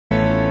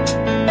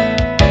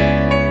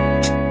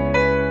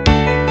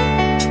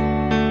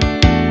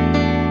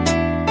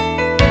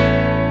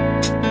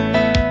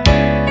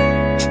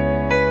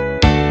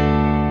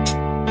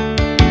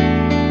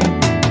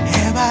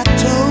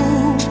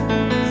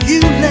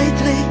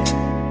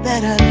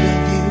that I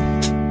love you?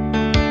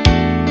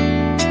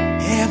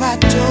 Have I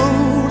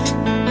told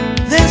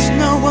there's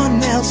no one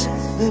else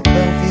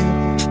above you?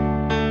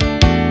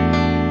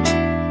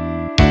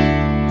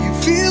 You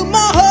fill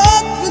my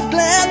heart with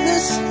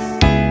gladness,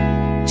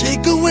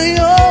 take away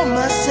all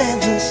my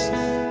sadness,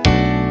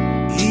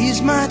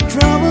 ease my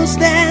troubles,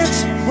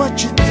 that's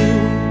what you do.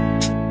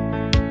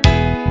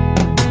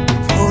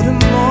 For the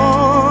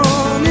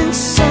morning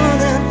sun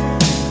and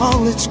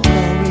all its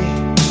glory,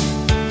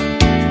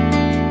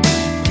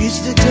 reach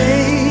the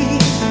day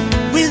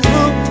with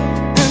hope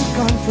and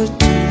comfort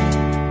too.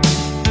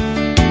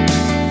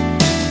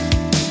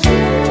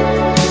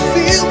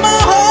 Fill my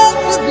heart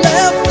with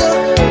laughter,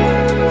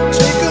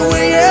 take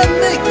away and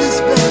make this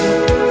better,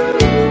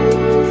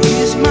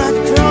 ease my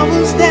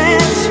troubles,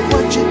 that's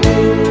what you do.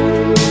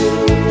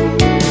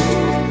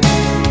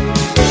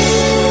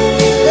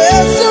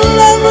 There's a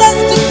love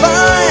left to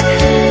find,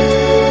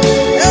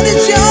 and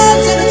it's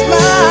yours and it's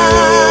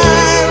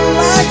mine,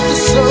 like the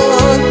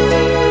sun.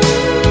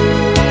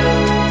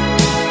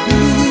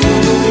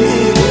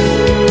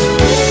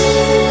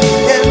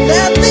 And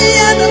at the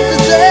end of the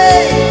day,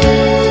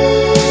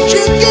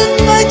 you give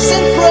thanks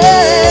and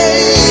pray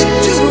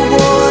to the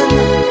one,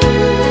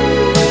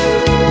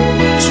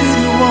 to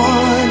the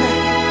one.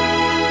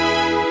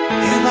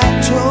 Have I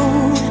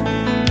told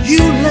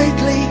you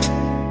lately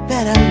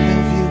that I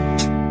love you?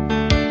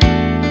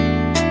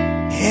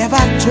 Have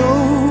I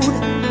told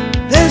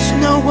there's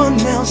no one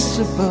else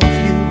above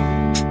you?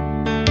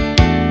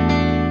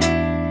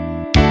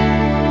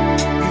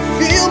 You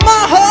fill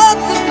my heart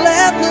with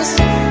gladness,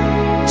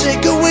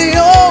 take away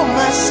all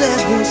my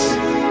sadness,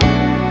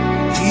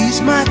 ease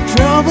my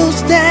troubles,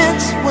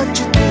 that's what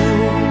you do.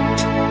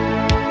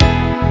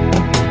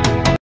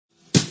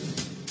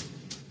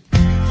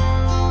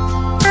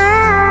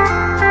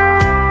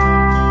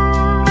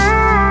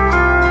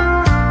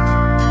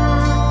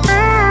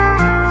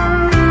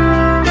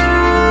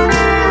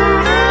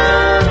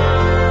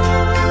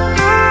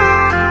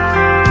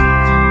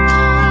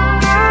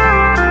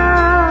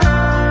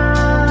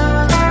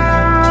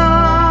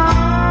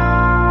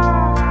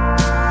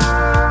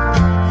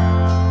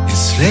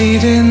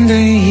 Late in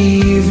the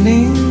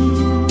evening,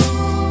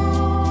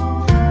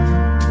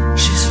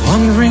 she's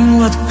wondering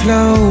what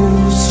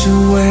clothes to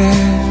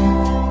wear.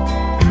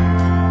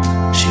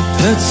 She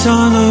puts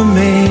on her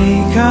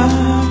makeup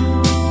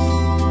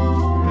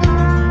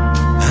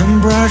and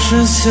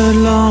brushes her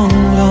long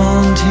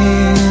blonde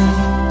hair.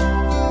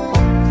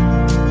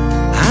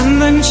 And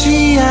then she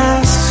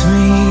asks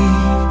me,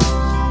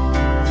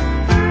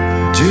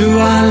 do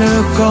I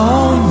look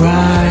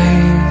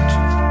alright?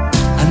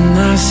 And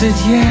I said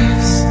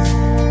yes,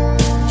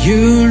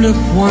 you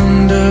look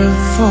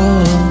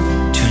wonderful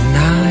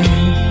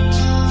tonight.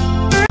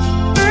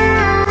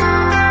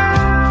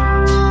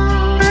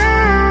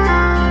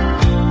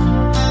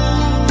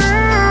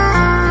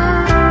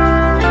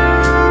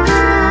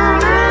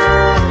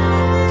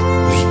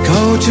 We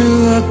go to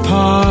a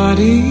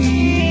party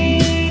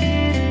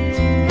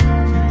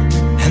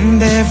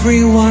and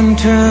everyone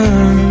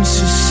turns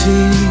to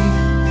see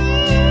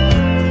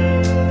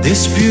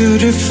this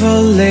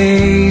beautiful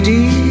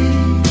lady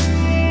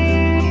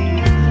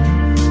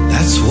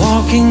that's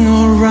walking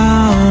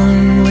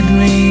around with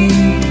me.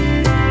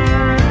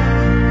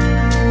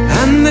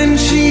 And then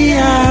she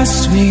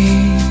asked me,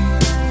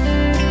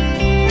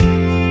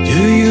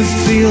 do you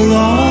feel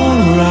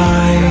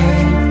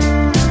alright?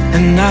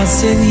 And I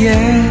said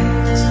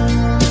yes,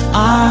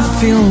 I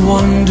feel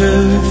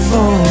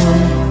wonderful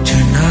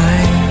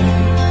tonight.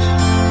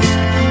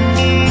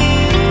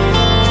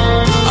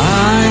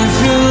 I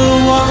feel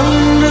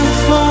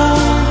wonderful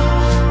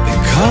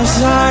because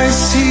I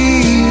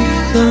see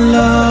the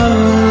love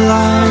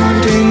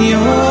light in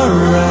your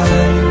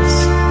eyes.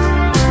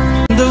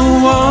 The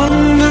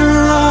wonder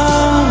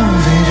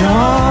of it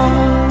all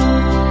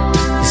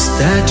is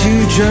that you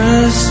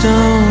just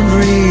don't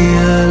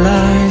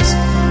realize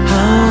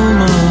how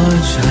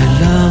much I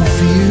love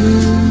you.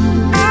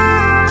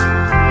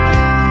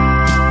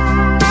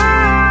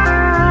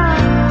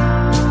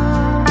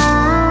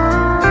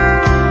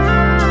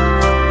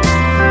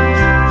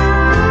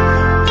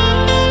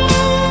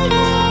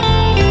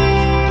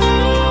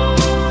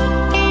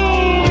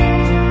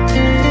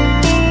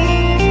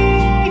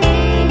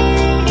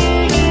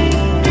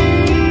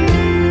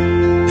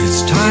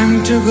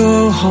 To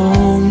go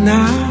home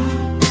now,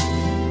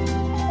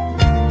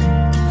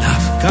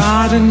 I've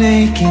got an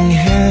aching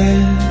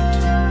head,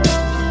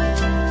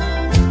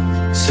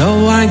 so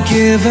I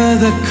give her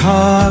the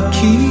car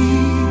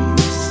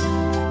keys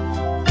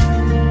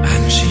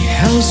and she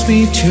helps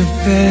me to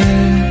bed.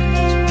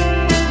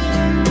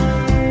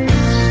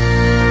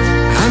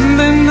 And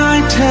then I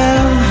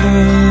tell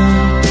her,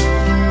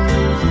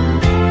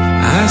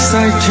 as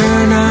I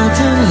turn out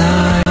the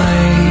light,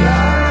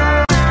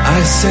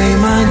 I say,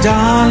 my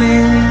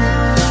darling,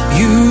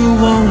 you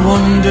are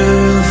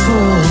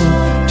wonderful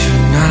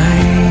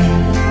tonight.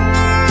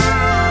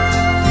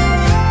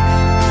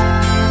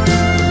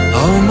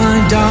 Oh, my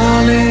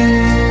darling,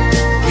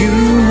 you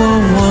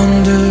are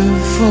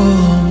wonderful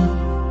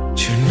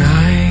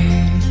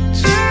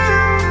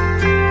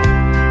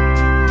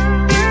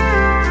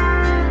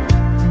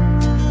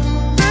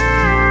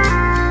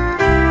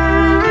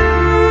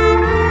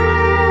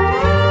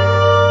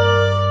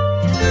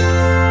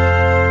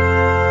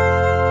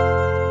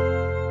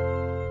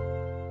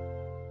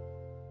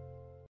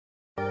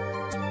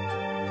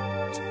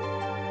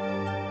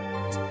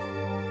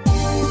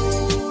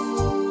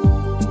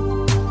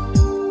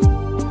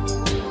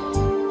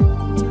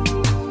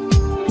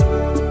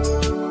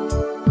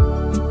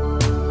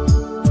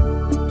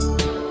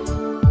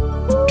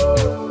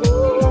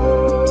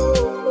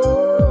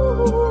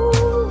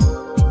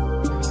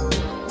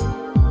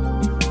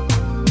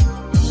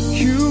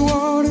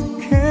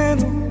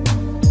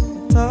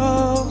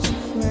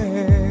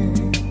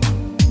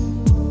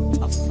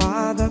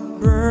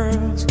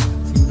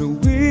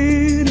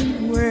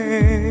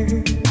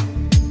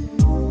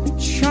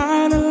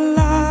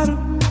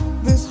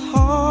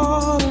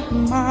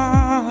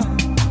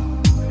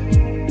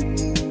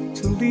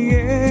the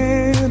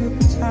end of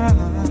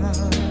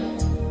time.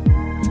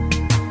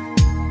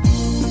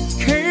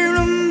 Came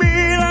to me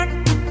like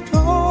the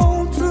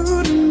dawn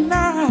through the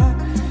night,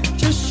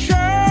 just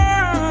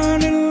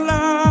shining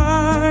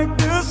like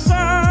the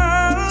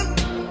sun.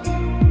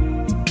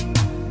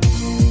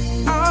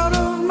 Out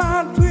of my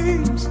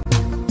dreams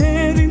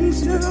and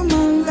into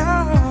my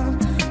life,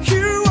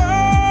 you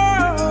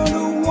are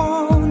the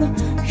one,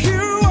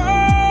 you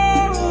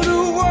are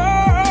the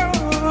one.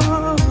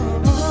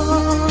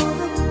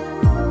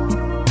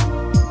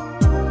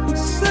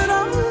 Said I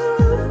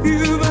love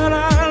you, but I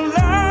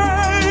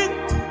lied.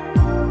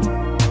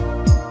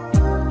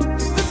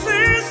 This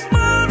is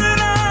more than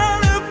I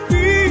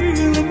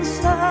feel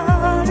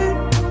inside.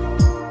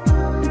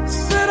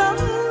 Said I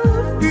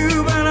love you,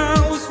 but I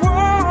was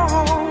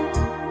wrong.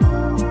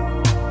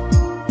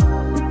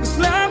 'Cause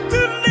life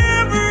could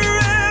never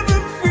ever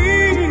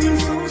feel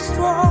so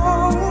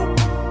strong.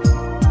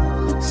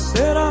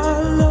 Said I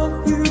love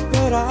you,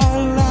 but I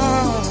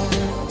lied.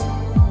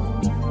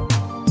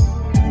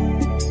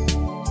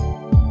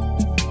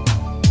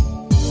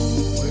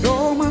 With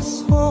all my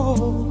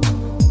soul,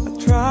 I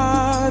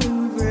tried in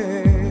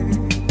vain.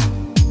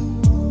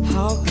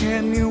 How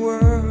can your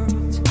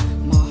words,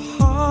 my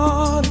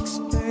heart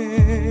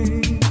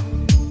explain?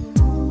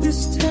 This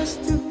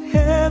test of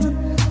heaven,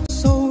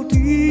 so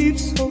deep,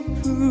 so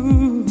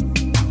true,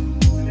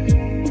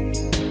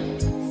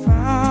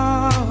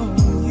 found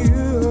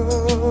you.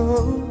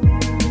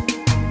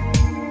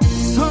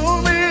 So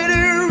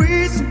many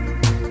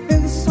reasons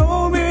and so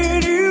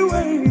many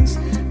ways.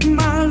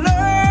 My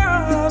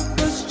love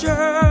has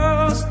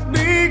just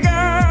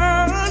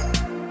begun.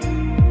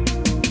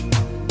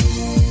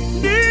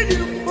 Need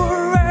you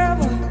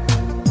forever,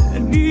 I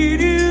need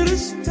you to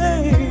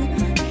stay.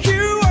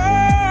 You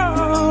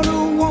are the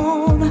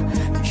one,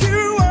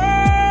 you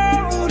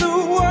are the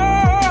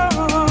one.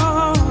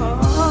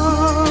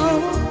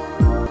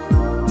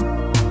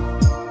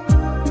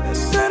 I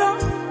said I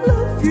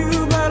love you,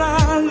 but I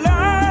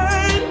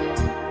lied.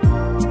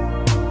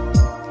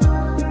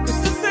 'Cause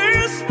this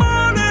is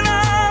more than I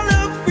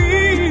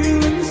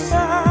feel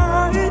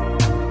inside.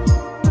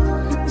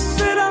 I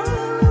said I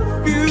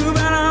love you,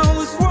 but I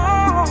was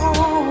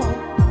wrong.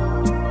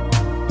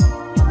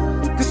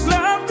 'Cause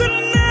love could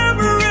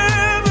never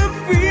ever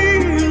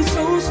feel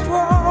so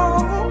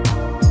strong.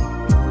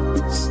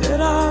 Said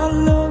I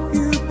love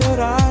you, but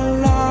I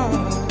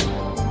lied.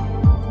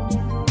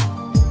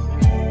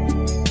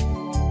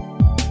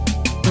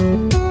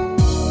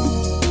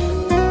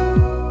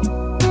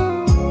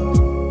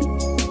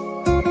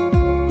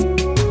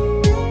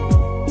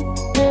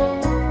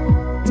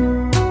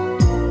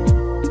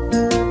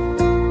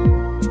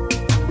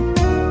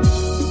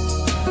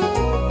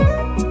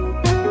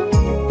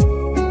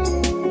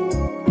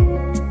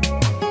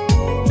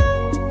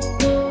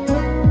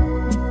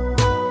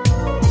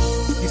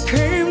 You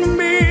came to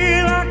me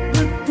like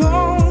the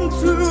dawn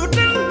through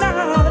the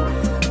night,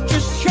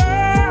 just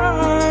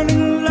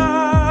shining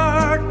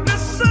like the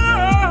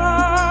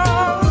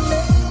sun.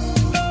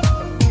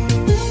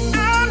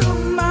 Out of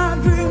my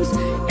dreams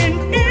and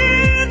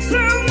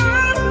into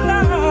my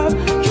life,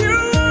 you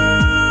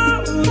are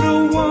the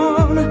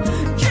one,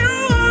 you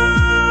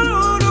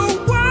are the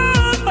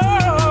one.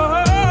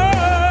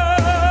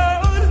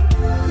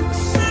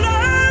 Said I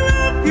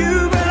love you,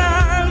 but I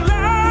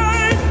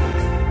lied.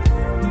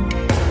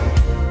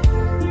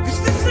 'Cause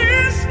this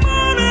is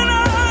more than I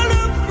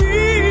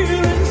feel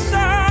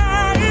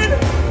inside.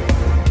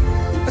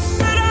 I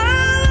said I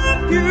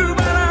love you,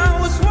 but I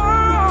was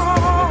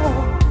wrong.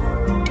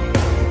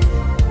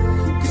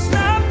 'Cause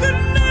love could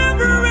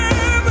never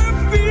ever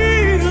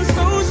feel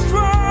so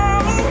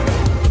strong.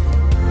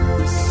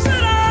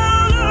 Said I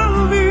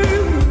love you,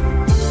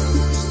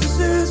 'cause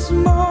this is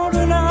more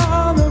than I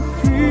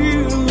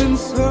feel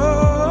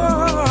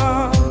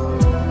inside.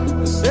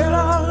 I said I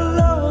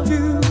love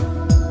you,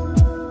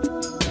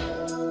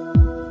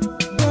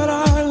 but I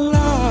lied.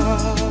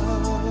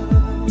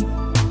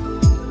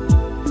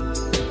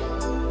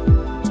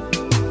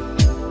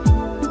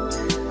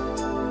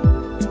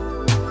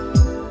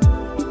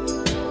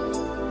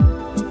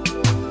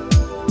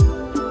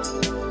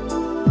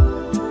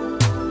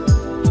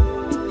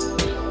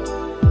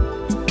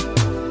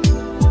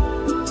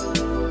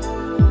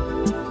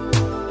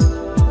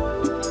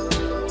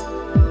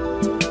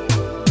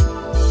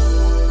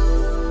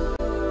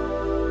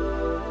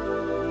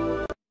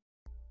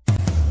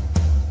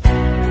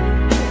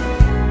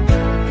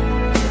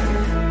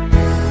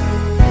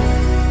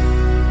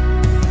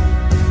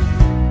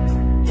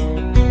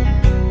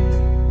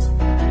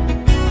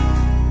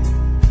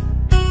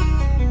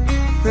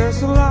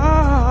 There's a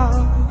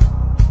lie,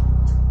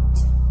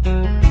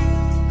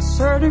 a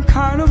certain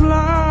kind of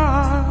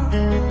lie,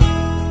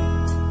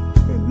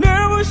 it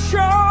never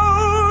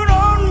showed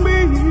on me.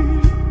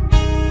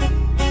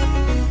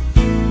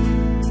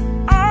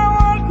 I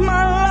want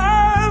my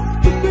life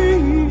to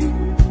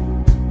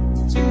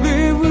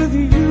live with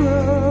you,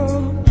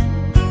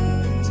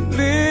 to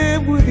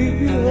live with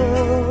you.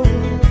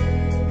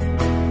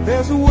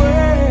 There's a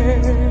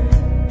way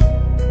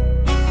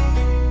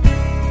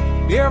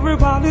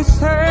everybody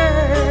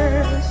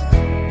says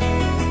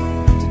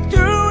to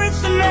do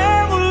is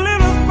every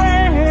little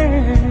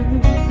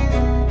thing.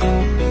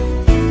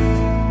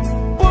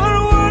 But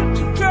what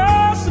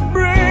does it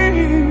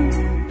bring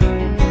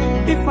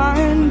if I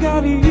ain't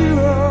got you?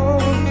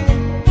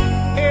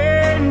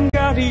 Ain't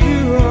got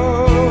you.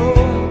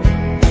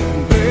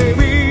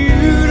 Baby,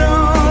 you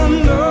don't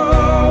know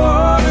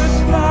what it's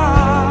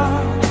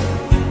like.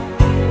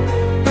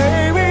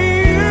 Baby,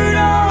 you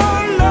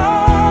don't know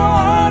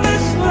what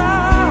it's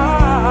like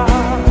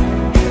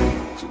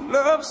to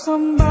love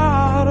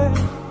somebody,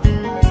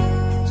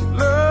 to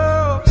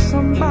love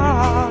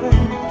somebody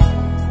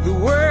the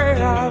way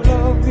I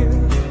love you.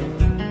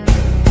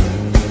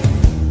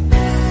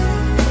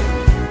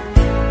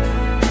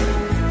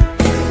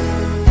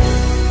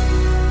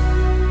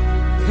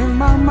 In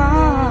my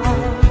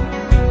mind,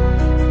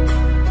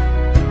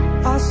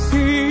 I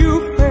see you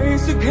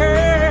face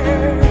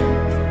again,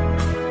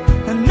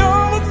 and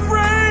no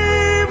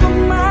frame of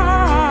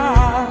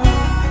mind.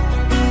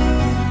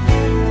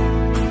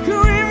 You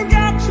ain't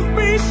got to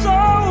be so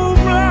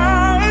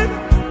blind.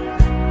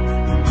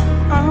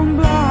 I'm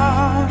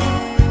blind,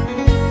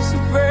 so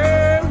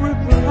very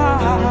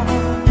blind.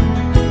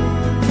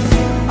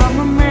 I'm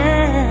a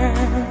man.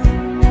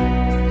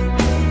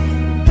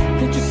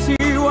 Can't you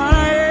see what I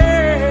am?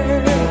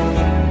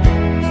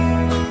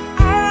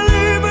 I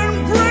live and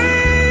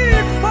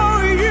breathe for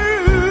you.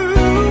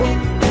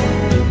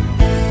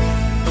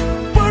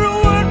 But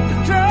what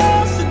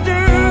does it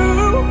do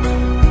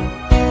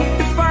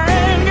if I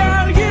ain't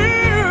got you?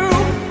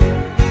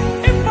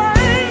 If I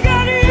ain't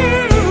got you,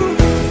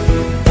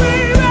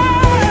 baby,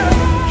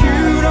 you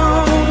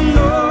don't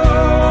know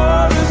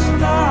what it's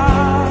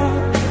like.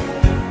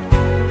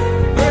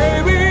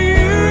 Baby,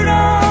 you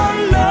don't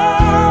know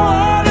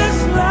what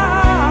it's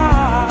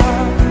like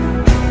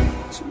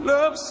to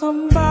love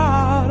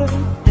somebody,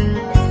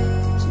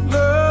 to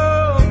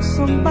love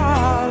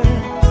somebody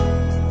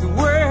the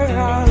way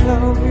I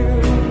love you.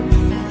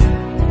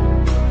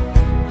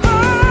 Oh,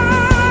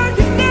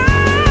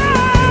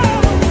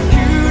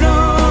 you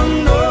don't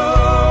know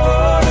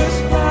what it's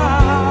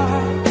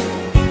like.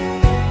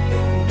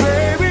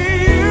 Baby,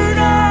 you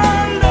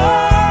don't know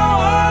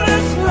what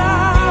it's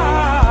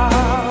like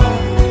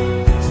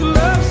to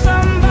love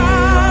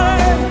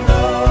somebody,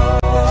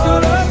 to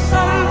love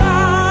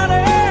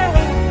somebody,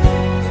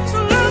 to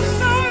love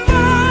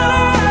somebody.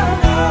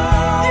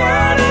 You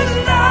don't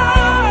know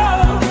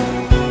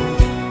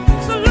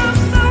to love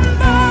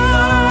somebody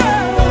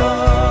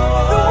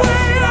the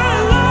way I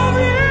love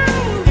you.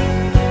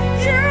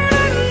 You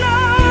don't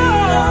know,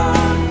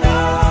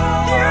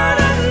 you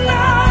don't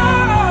know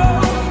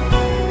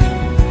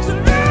to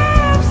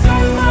love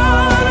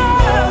somebody,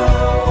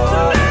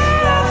 to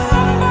love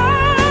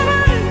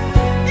somebody.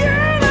 You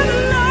don't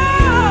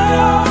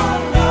know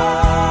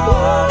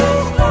what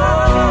it's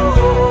like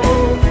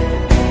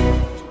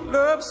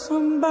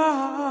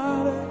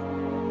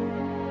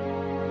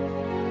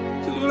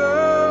to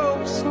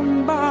love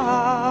somebody,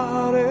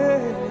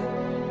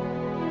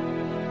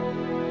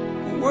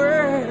 the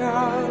way I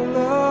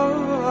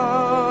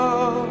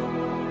love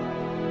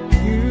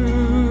you.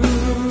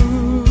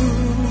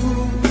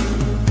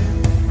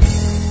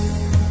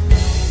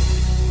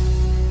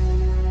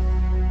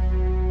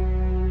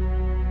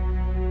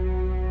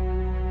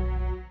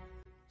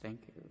 Thank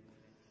you.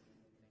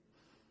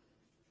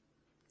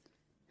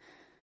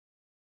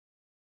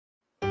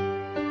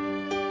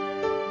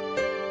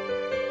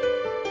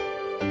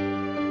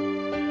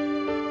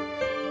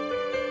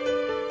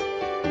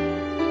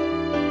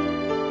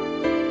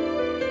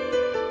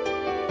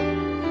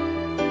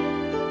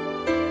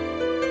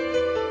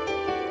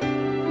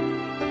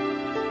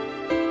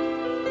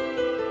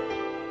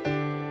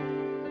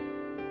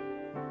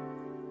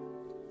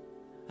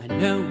 I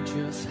know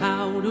just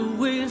how to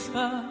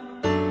whisper,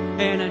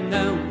 and I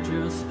know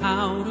just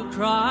how to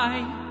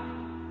cry.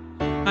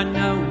 I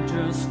know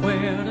just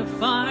where to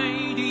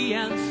find the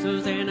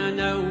answers, and I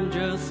know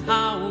just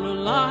how to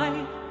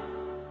lie.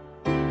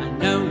 I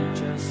know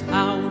just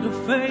how to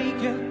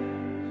fake it,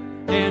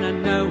 and I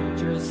know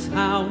just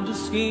how to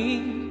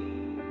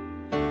scheme.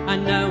 I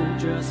know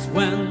just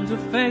when to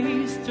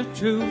face the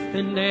truth,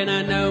 and then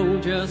I know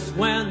just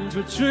when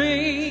to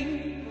dream.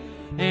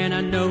 And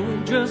I know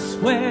just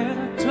where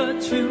to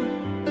touch you,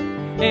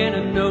 and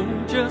I know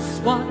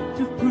just what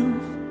to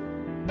prove.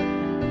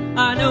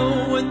 I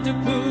know when to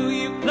pull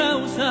you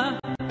closer,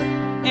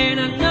 and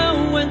I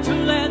know when to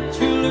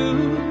let you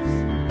loose.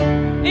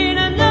 And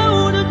I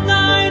know the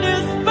night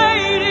is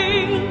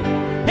fading,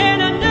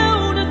 and I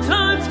know the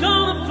time's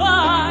gonna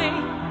fly.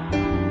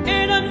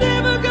 And I'm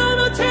never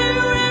gonna tell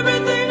you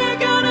everything I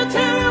gotta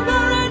tell you,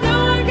 but I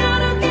know I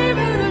gotta give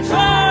it a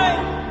try.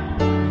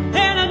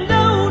 And I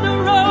know the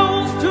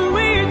roads to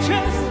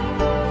riches,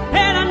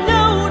 and I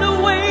know the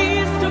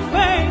ways to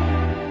fame.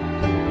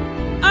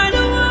 I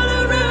know how to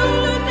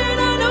rule, and then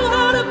I know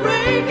how to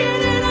break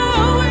it, and I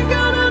always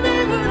gonna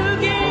live it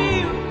again.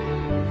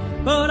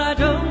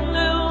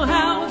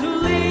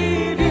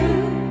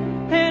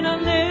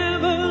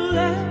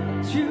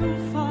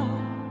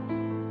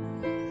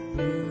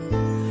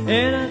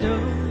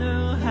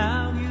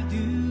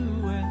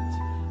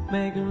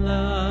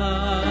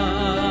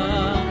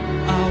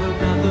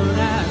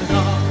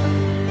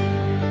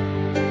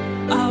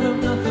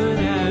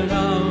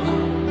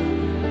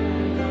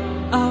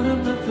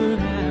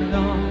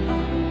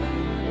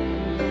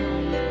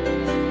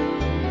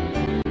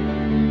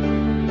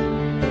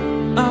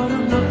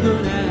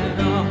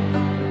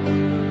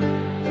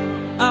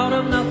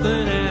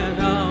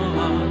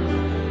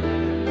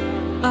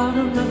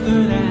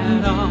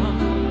 all,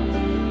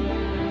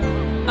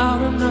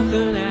 out of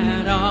nothing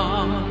at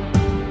all.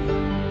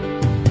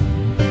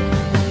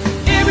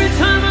 Every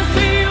time I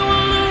see you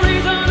on the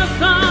rays of the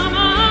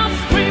summer,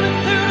 screaming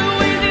through the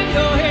wind in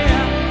your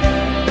hair,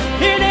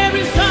 in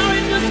every star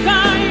in the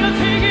sky, you're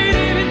taking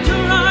it into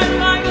life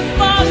like a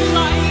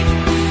spotlight.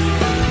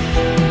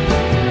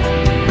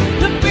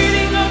 The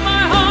beating of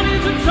my heart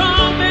is a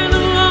drum and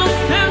a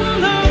lost and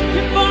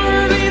looking for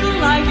a little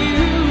like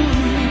you.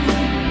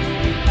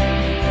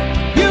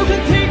 You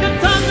can take the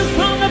thunders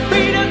from the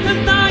beat of the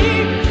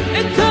night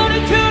and turn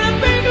it to the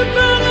finger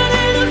burning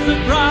in a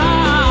surprise.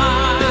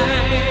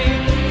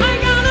 I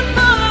gotta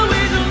follow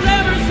with the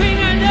everything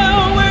I know,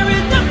 where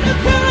it's nothing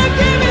till I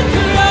give it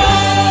to you.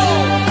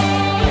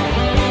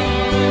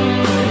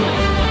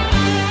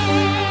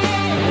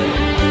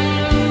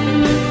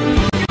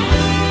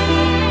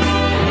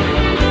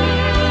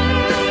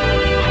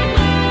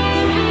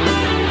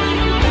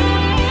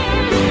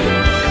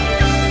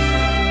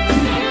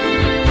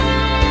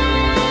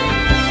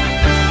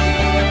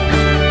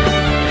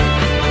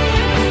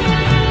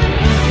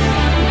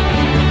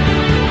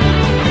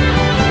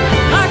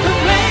 I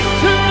could make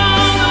the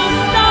wrong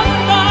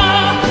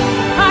unstoppable.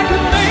 I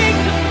could make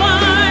the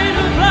fine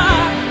a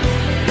black,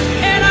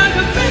 and I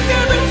could make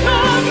every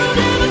charm you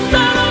never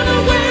said on the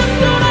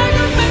windstone. I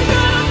could make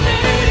an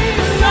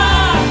unfading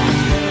star.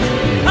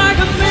 I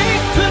could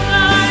make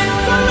tonight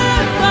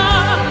forever,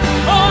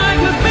 or I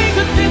could make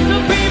it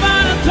disappear by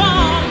the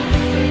dawn.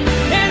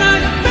 And I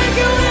could make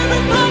you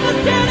every promise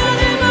that I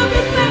never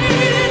be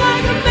made, and I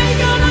could make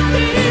all the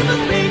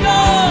demons be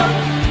gone.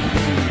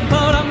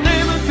 But I'm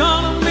never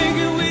gonna make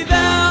it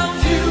without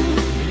you.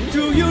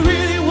 Do you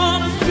really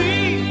wanna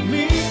see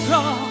me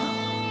cry?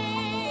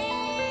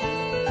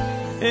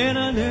 And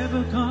I'm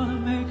never gonna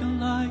make it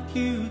like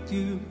you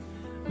do,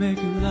 make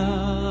you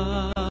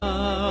love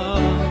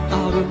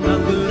out of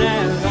nothing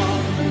at all,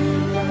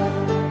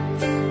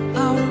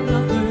 out of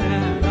nothing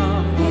at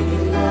all,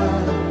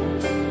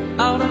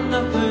 out of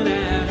nothing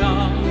at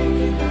all,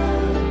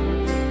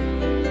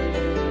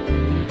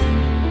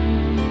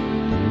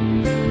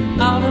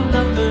 out of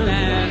nothing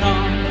at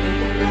all,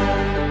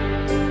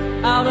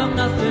 out of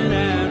nothing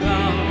at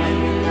all,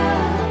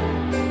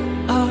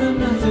 out of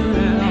nothing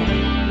at all.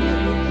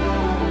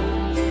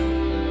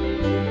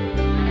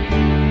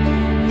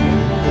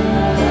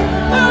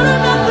 Out of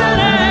nothing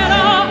at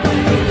all,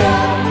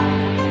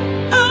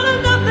 out of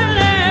nothing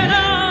at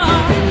all,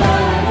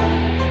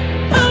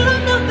 out of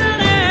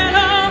nothing at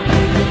all,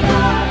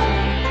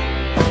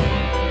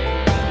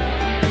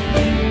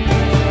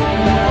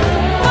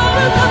 out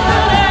of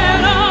nothing at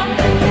all, out of nothing at all,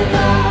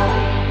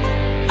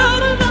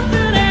 out of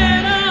nothing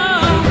at all,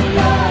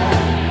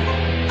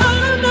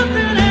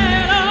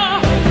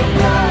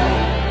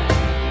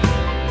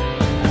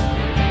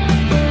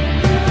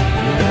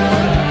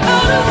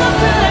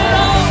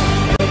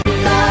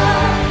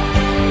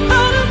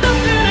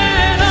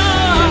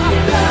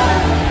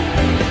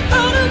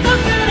 out of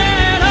nothing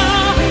at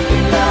all.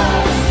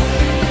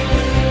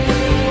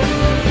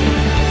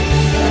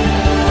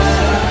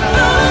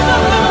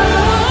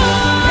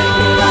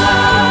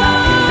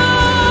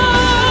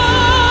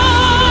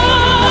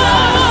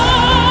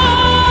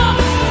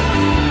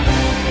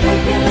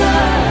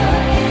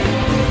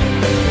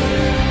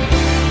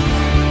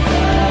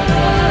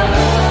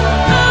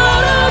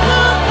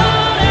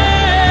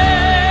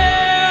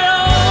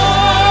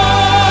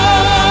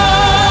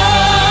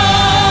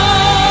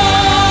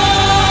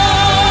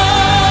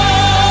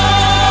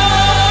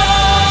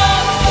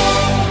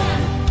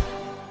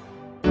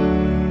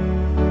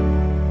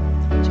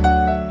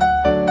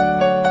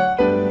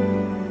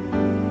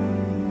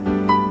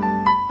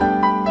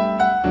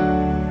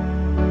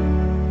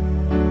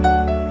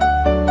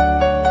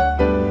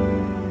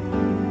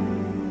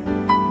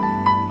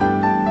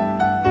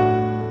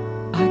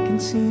 I can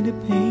see the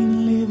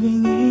pain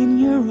living in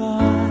your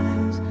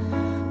eyes,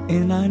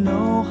 and I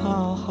know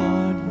how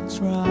hard you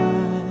try.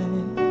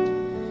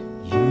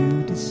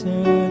 You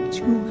deserve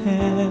to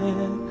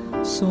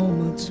have so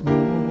much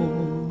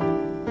more.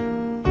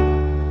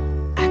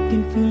 I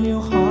can feel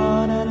your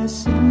heart and I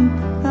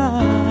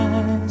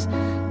sympathize,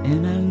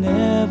 and I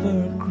never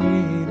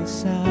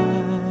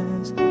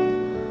criticize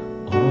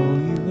all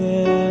you've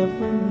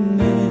ever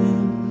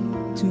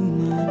meant to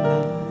my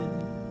life.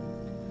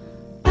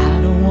 I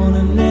don't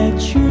wanna let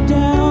you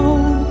down,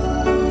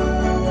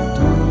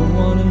 don't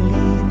wanna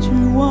lead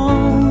you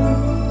on.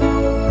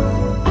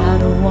 I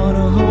don't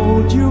wanna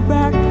hold you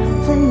back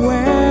from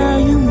where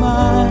you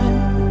might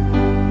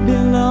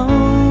belong.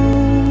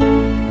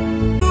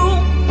 You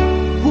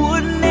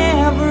would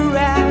never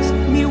ask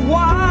me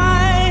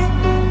why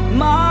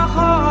my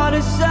heart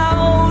is so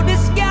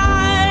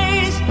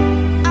disguised.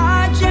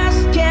 I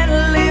just can't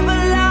live a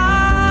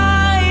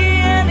lie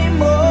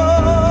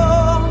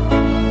anymore.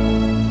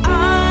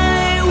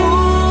 I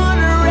would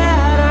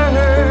rather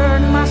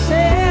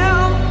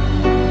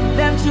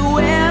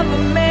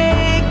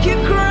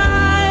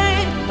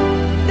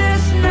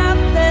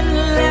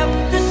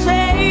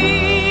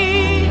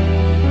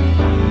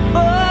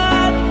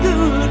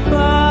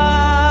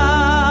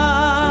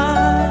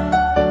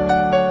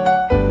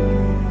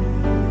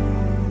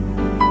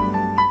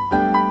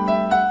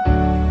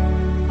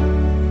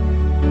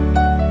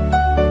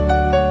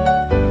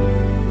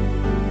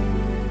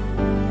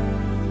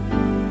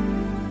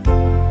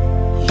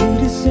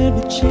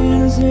every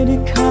chance, any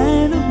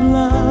kind of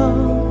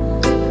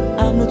love.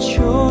 I'm not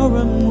sure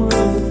I'm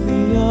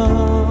worthy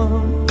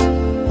of.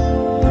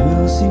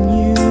 Losing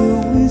you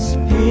is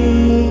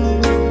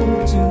painful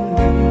to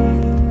me.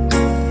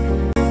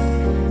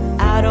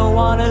 I don't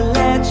wanna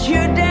let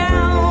you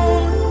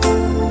down,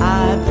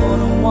 I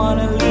don't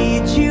wanna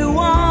lead you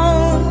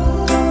on,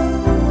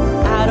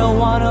 I don't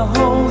wanna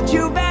hold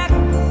you back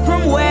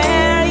from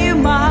where you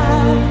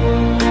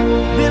might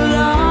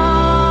belong.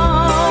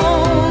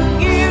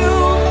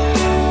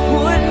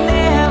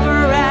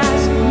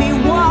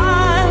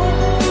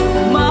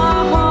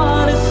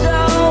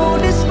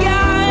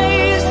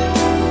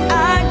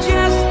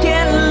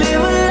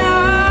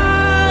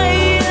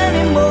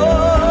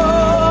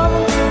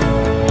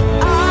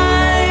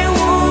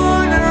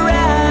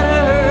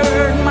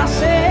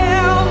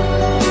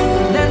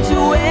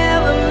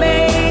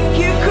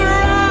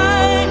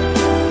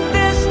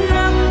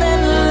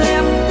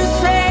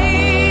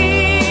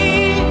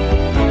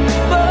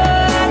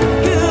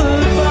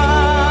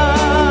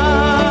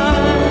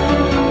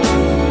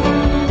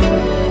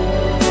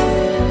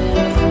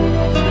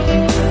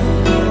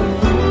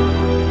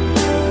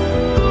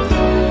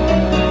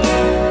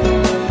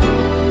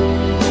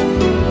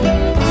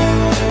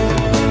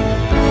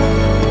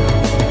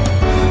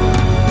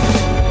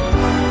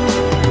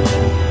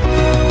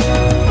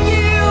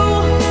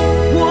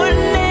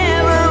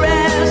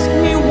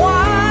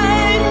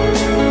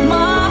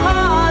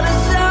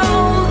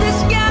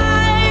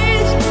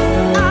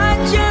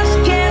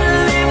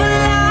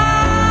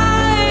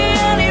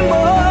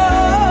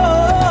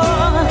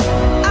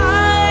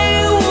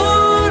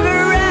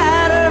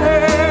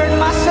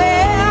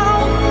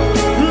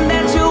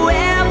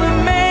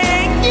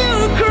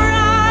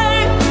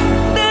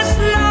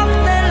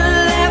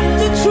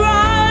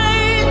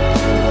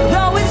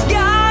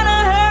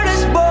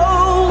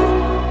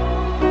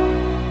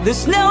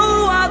 There's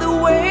no other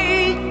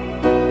way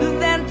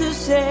than to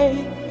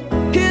say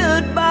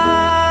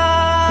goodbye.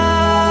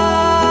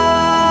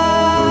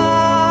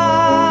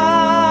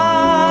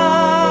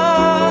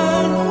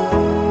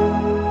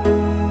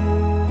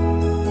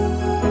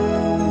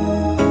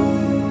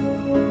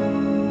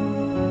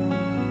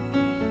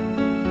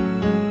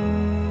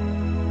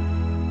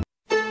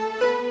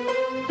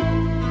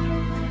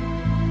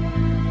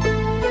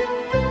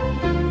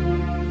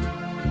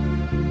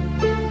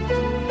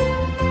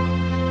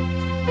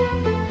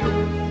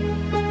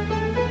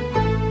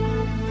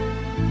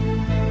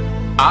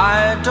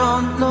 I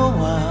don't know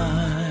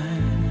why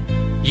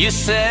you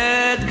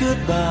said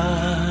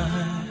goodbye.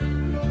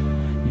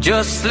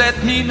 Just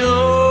let me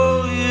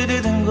know you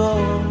didn't go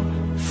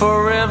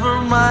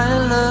forever, my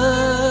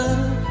love.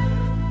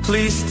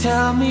 Please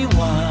tell me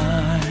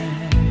why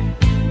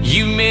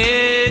you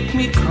make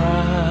me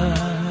cry.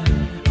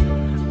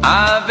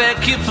 I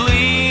beg you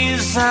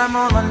please, I'm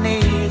on my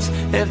knees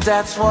if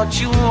that's what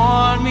you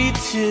want me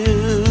to.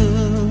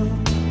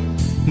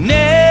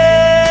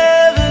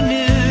 Never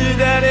knew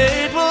that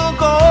it will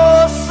go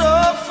so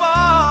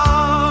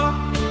far.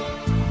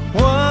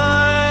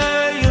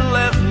 Why you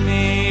left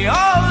me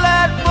all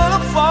that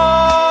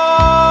Boulevard?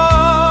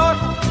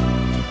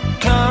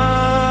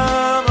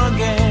 Come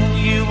again,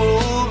 you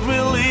will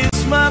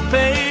release my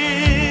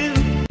pain,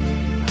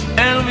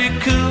 and we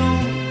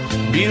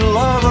could be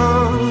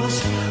lovers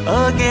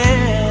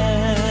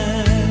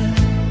again.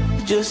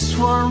 Just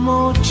one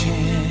more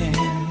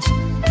chance,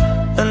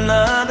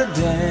 another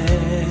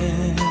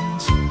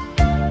dance,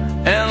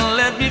 and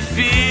let me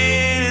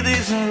feel it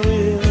isn't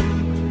real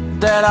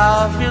that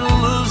I've been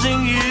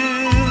losing you.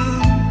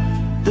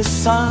 The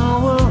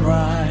sun will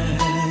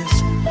rise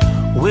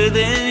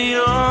within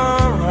your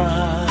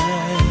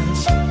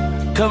eyes.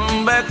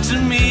 Come back to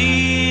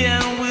me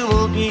and we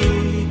will be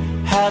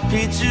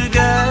happy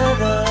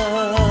together.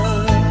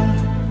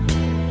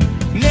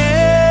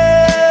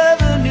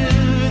 Never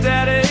knew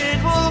that it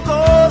will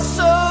go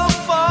so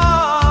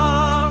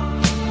far.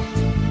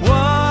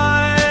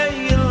 Why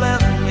you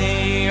left me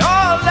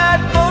all that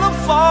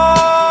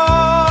Boulevard?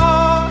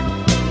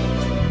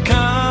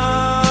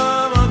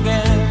 Come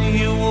again,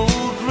 you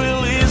will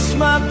release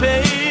my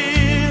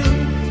pain,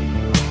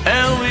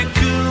 and we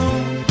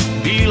could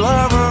be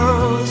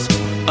lovers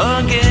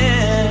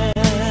again.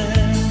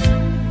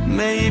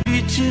 Maybe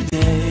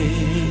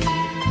today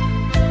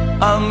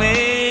I'll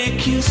make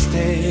you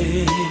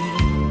stay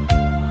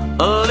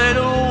a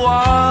little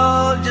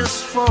while,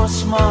 just for a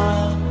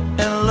smile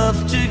and love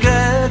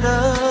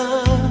together.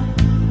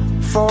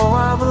 For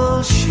I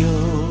will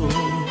show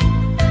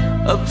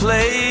a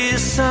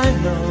place I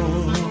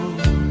know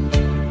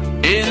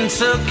in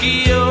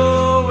Tokyo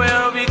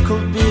where we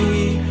could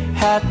be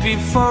happy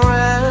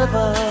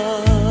forever.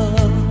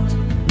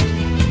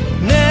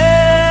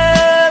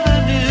 Never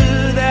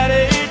knew that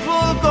it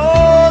will go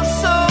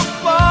so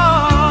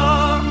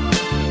far.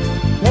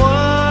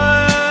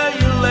 Why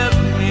you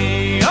left me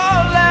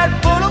all that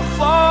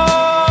Boulevard?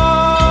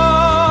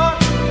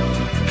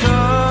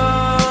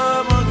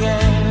 Come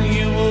again,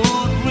 you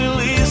would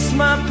release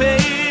my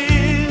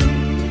pain,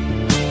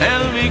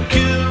 and we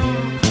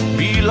could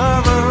be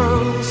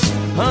lovers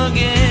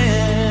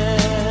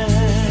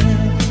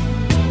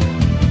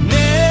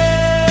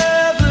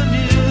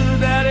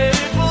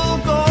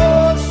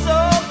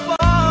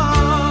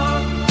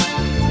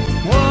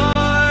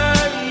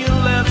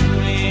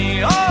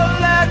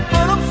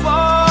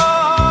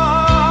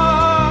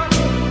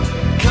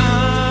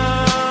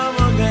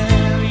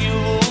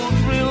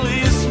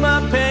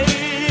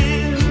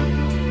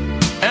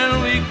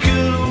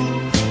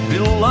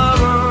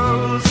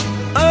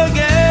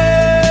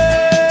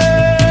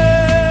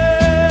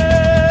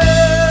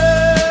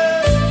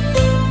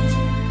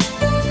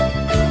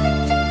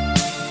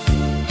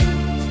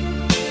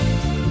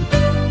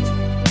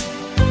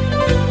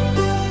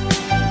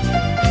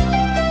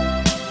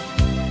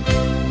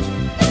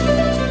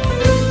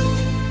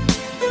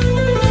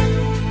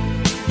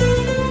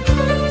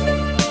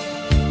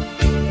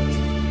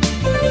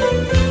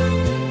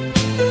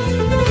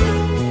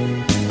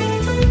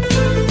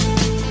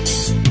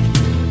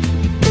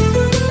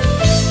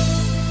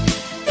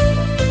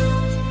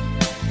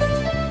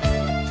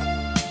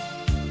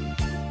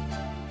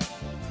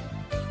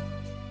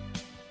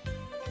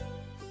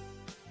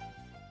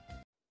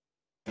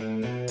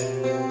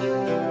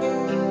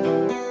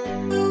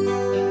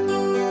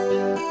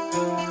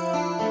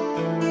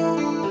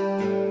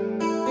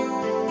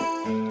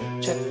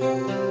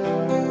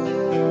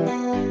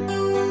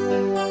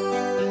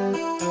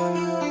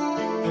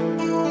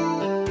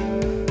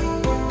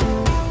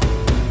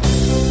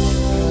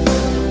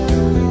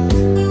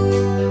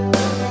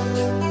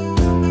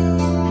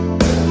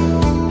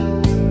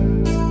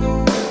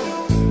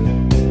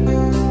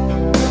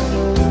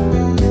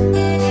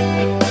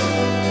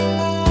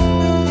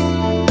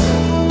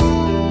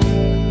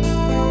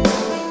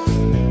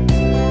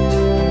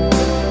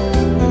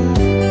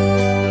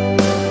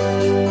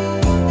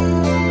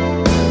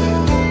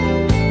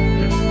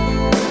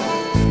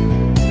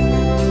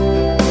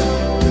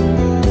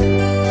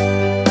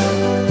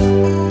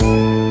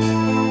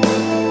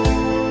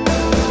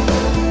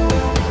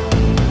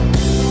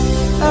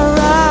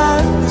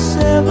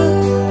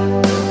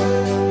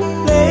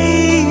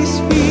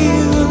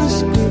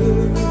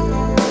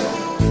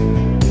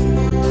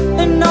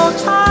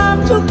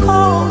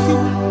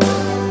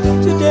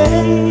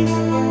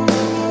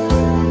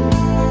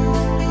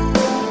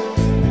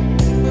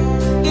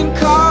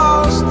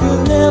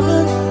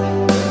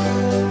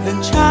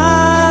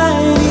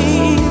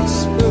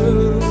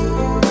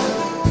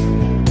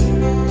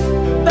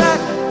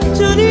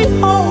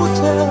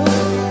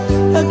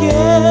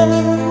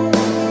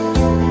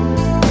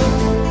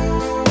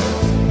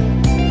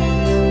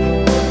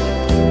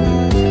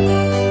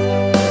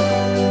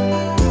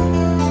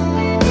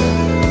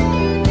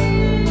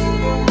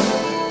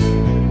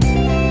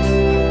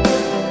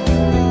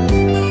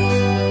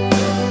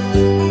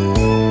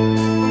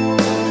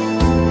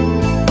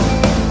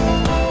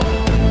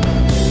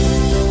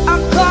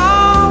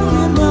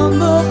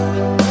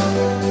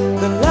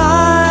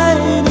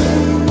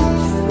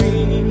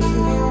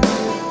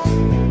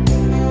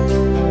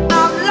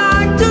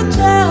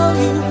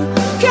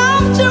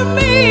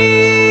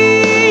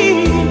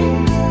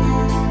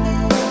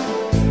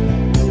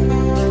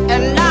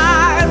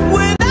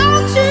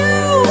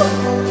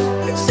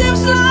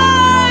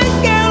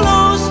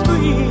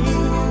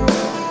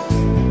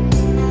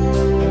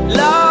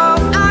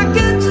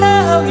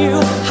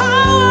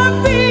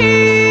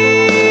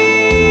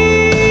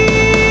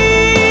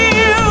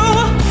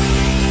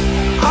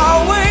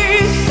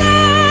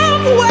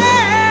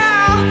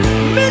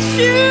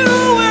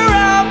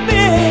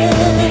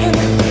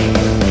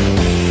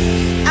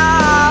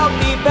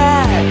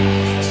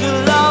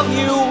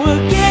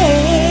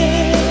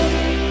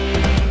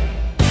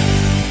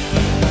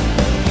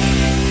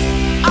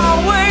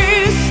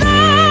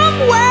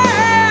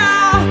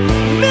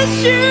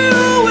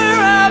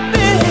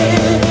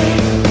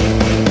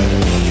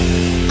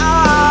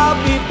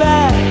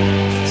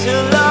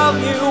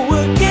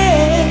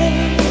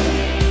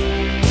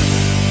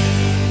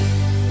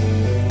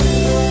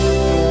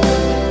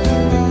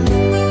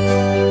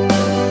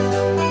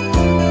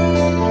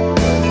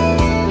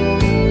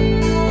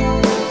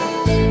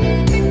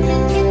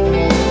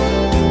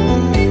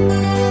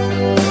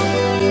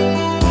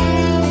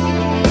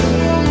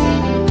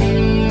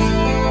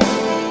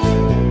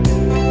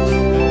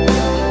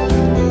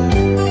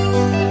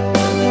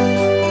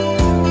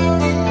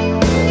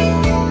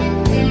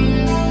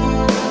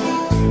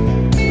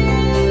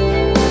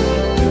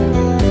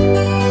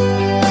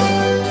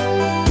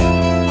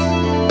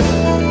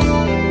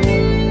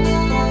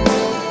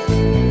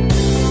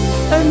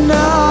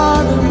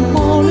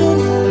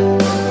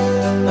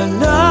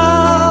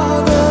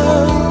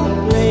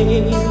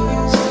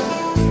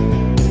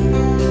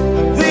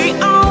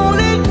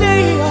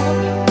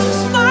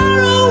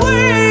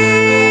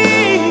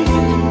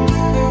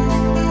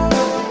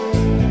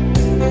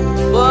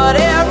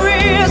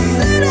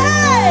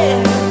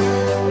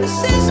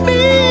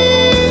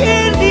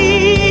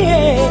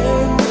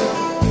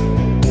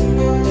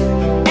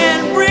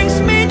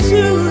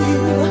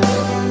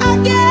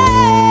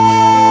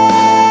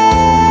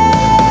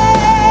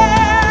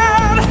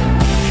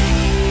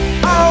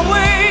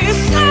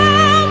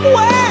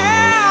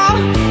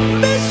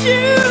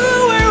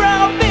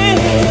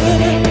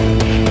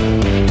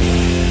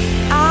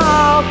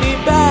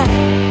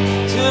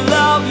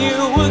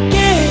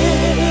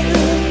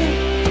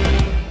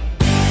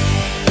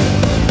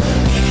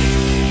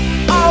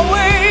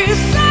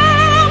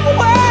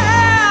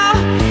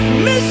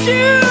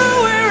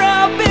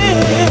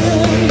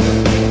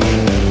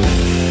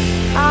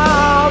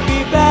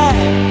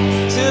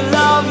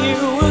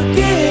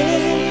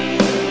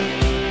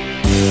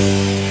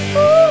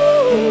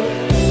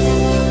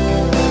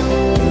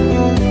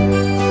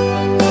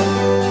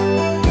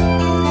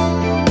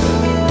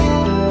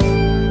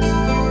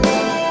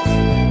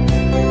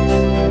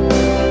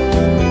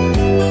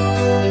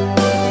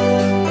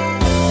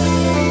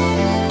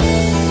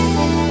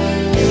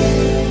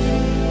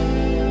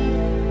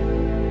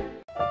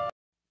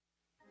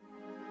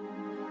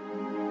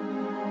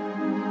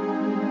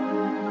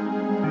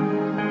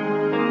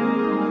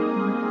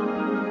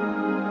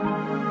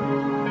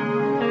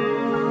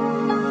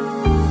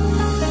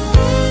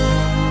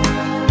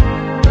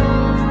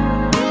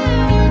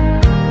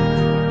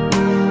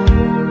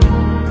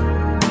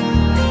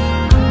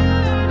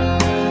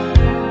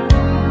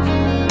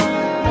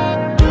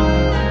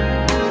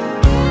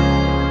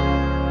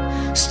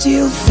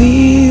Still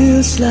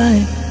feels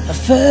like our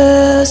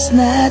first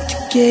night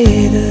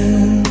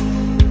together.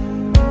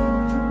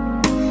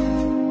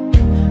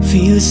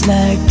 Feels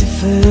like the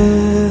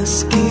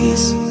first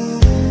kiss.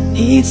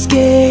 It's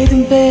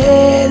getting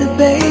better,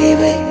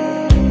 baby.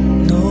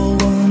 No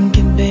one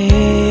can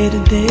better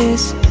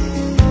this.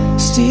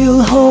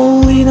 Still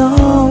holding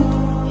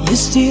on, you're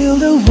still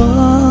the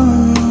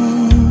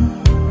one.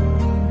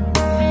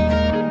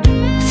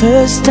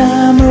 First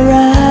time our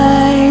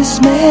eyes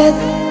met,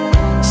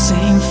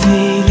 same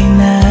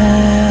feeling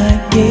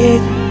I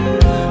get.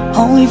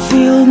 Only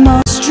feel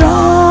much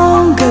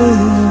stronger.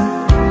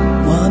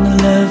 Wanna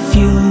love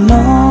you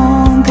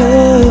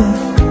longer.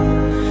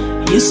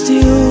 You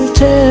still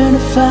turn the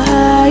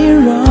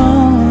fire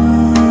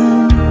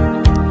on.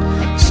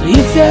 So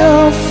if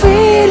you're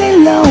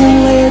feeling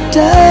lonely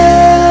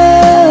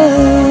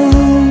down,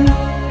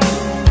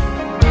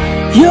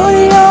 you're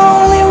the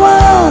only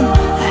one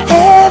I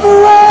ever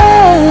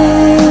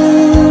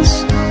was.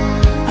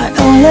 I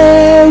only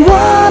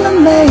wanna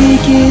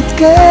make it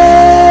good.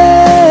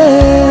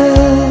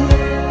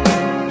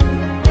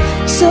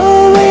 So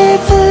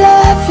if I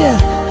love you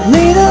a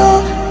little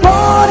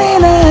more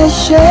than I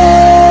should,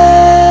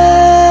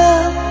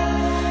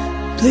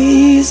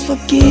 please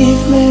forgive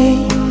me.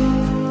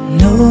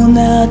 No,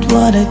 not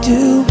what I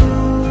do.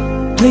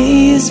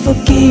 Please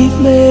forgive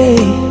me.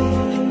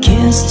 I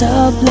can't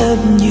stop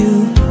loving you.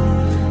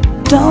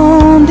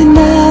 Don't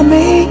deny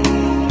me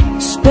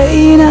this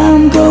pain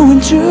I'm going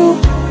through.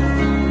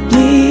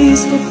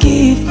 Please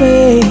forgive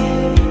me.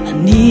 I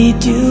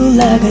need you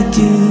like I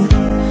do.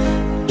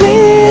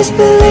 Please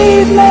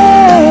believe me.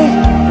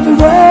 Every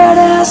word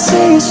I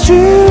say is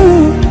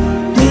true.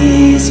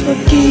 Please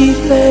forgive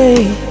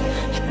me.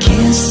 I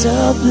can't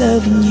stop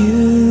loving you.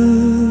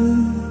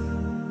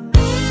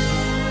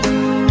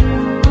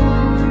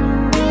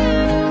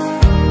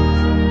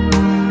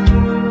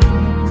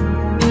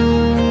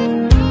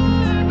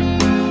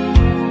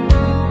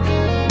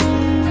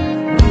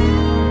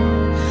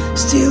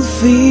 Still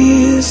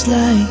feels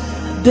like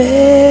the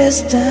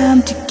best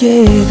time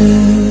together.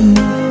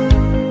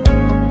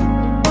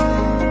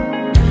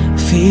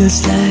 Feels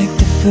like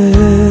the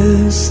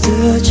first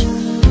touch.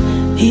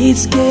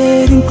 It's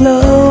getting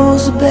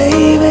closer,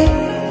 baby.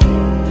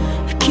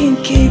 I can't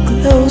get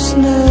close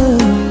now.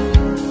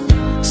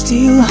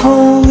 Still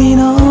holding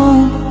on,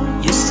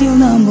 you're still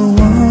number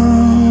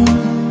one.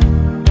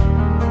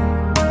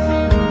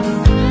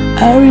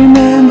 I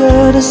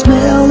remember the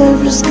smell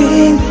of your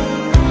skin.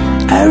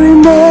 I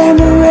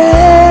remember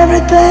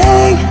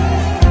everything.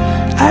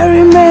 I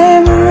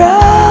remember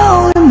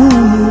all your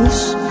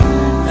moves.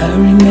 I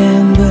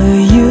remember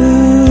you,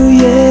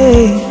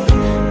 yeah.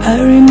 I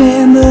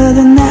remember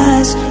the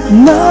nights,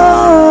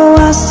 no,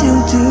 I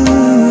still do.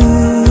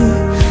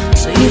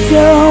 So if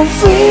you're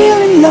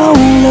feeling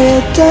lonely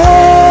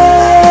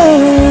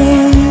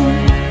down,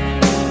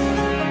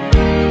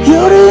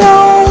 you're the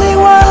only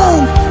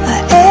one I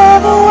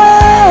ever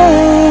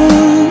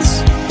was.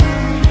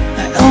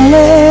 I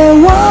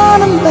only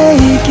wanna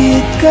make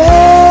it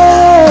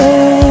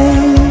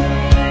good.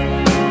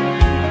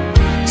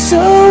 So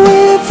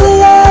if I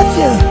love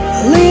you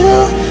a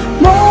little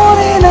more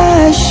than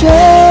I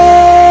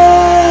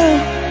should,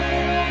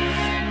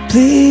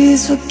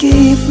 please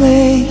forgive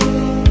me.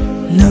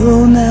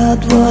 No, not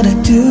what I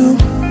do.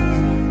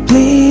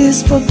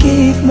 Please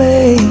forgive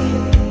me.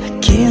 I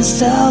can't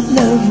stop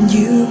loving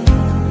you.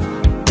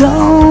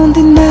 Don't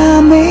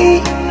deny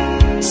me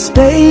this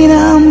pain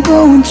I'm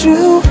going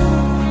through.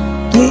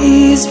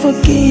 Please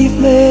forgive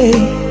me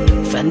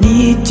if I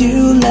need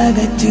you like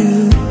I do.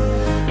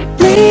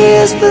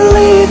 Please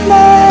believe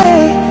me,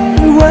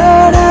 every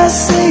word I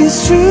say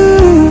is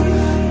true.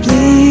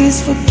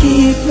 Please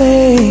forgive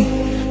me,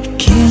 I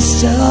can't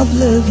stop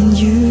loving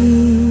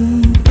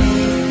you.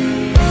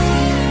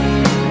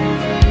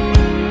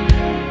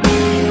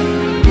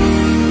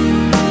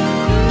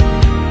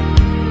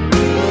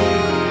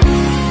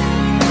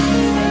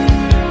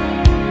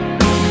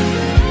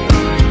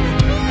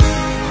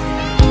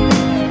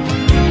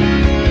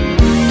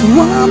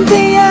 One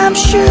thing I'm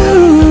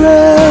sure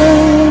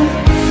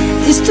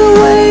of is the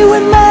way we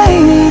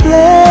made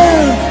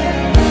love.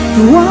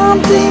 The one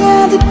thing I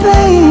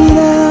depend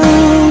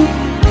on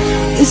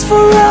is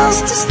for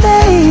us to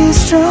stay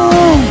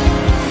strong.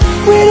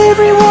 With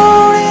every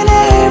word and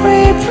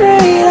every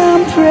prayer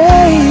I'm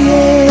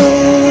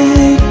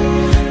praying.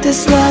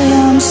 That's why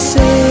I'm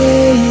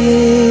saying,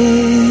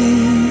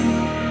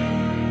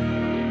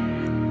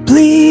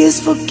 please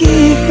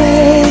forgive me.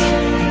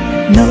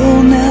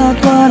 No, not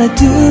what I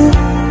do.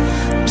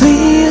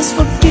 Please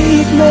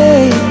forgive me.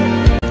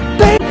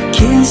 Babe,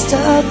 can't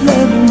stop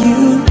loving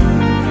you.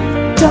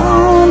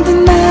 Don't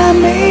deny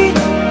me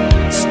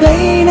this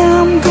pain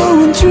I'm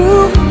going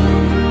through.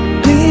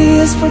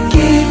 Please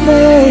forgive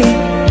me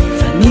if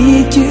I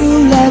need you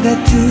like I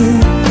do.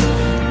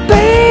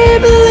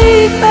 Babe,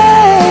 believe me,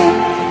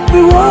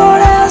 every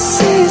word I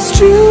say is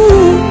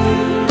true.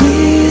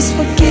 Please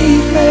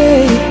forgive me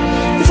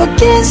if I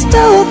can't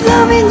stop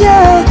loving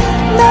you.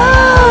 No,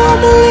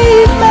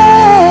 believe me,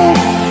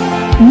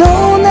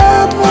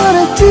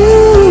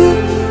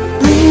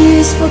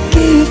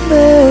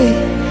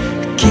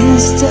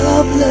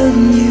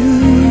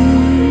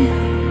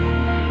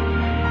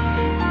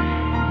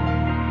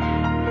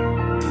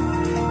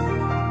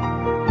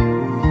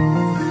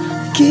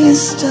 can't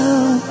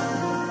stop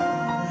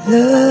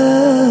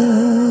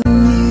loving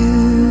you.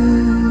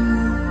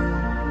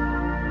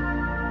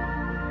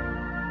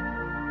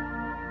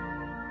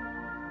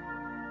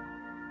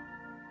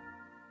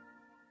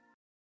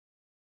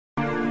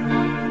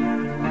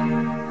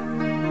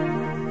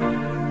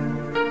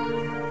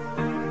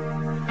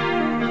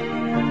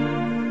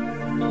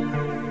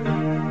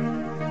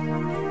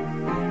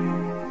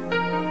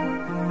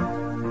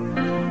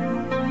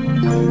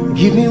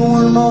 Give me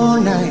one more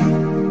night,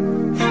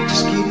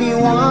 just give me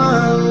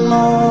one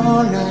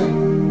more night.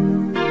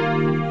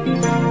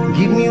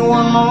 Give me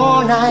one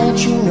more night,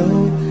 you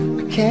know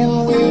I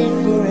can't wait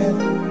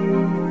forever.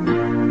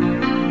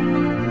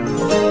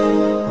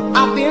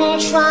 I've been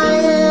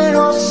trying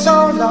oh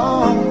so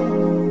long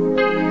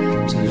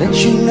to let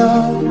you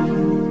know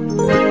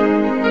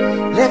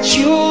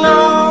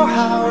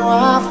how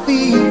I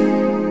feel.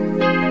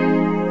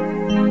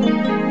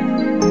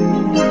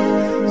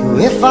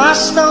 If I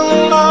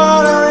stumble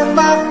or if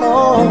I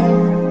fall,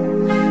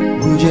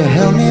 would you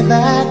help me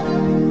back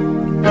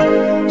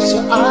so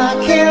I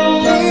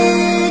can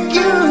make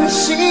you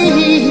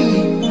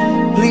see?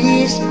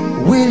 Please,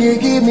 will you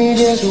give me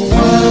just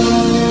one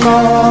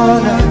more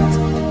night?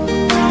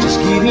 Just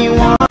give me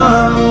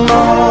one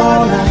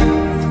more night.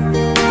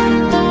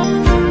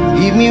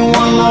 Give me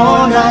one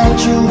more night,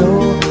 you know,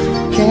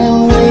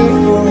 can't wait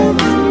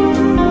forever.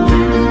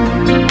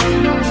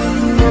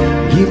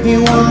 Give me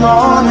one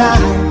more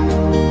night.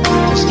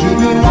 Give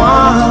me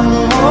one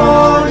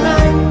more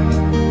night.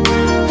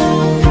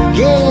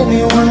 Give me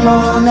one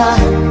more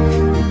night,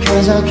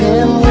 because I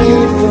can't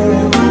wait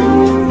forever.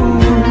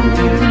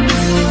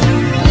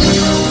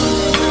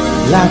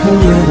 Like a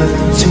river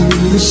to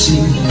the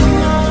sea,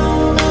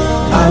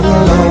 I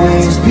will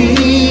always be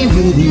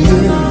with you.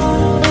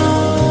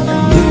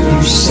 And if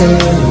you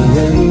sail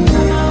away,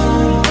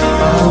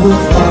 I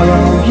will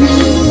follow you.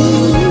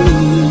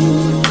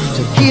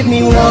 So give me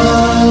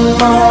one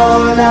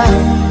more night.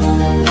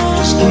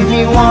 Give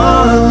me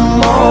one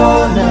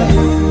more night.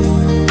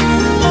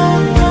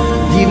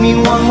 Give me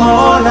one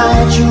more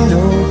night, you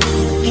know,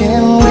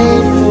 can't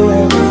wait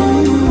forever.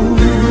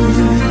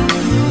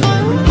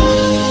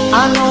 I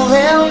know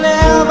there'll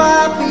never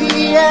be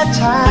a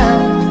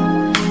time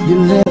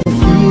you'll never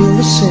feel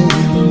the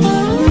same.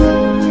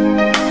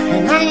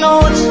 And I know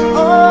it's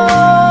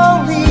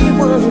only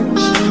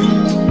words,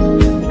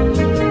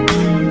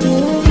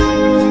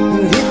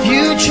 but if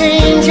you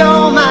change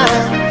your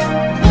mind,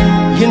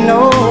 you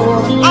know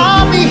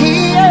I'll be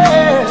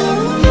here,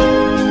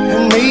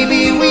 and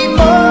maybe we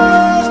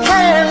both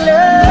can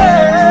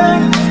learn.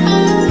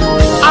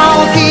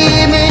 I'll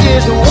give me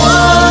just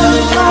one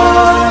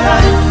more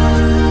night.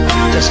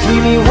 Just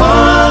give me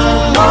one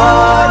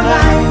more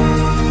night.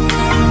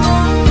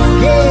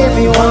 Give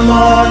me one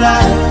more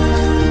night,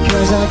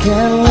 because I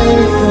can't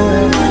wait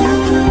forever.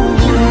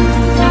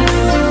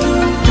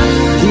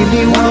 Give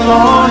me one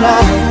more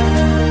night.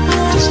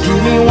 Just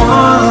give me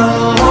one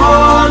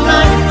more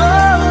night.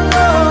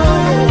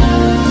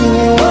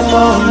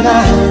 All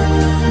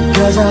night,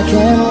 cause I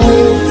can't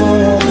wait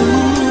forever.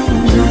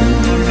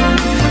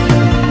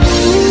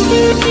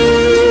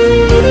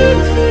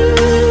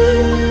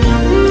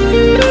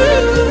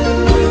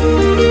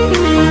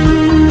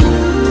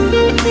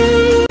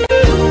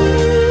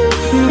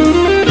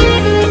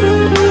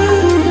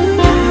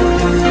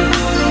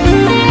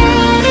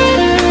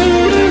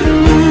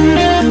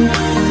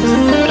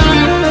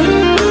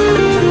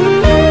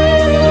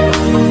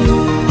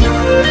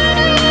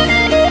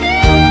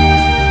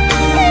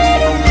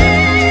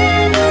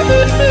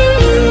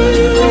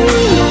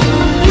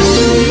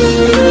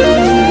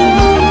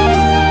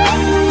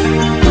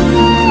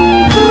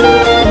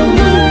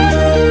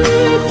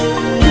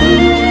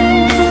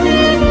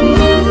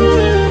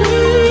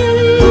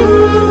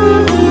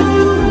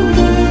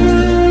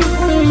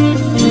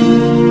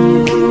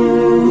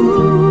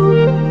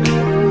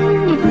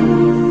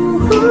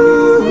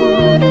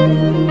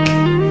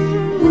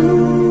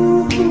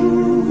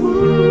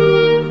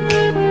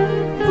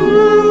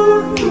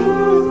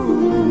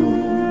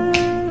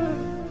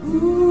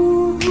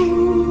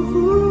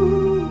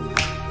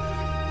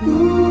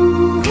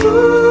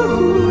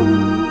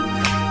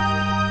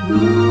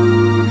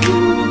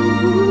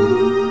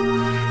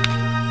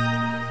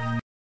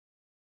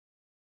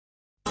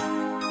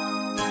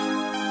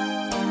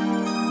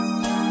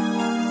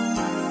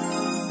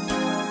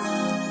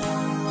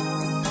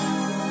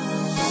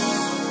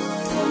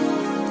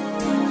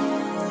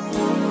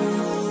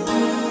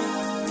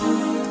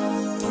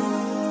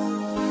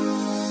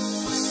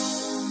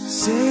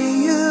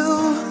 Say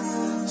you,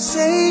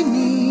 say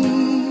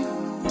me,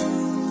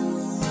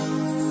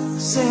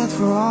 say it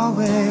for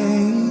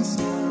always.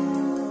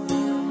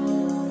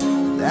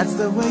 That's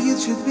the way it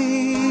should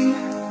be.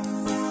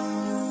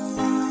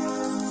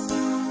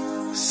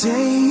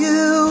 Say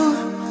you,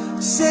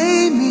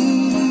 say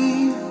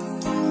me,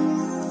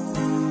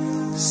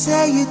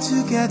 say it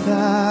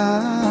together,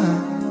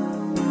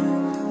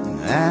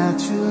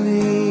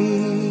 naturally.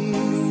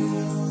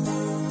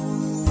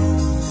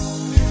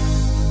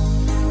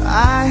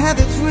 I had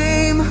a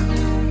dream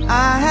I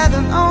had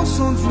an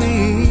awesome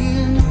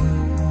dream.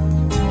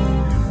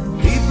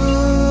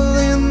 People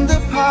in the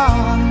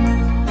park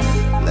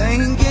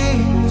playing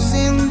games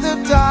in the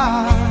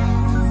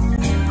dark,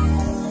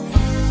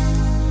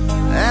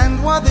 and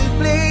what they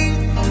played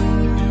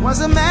was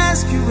a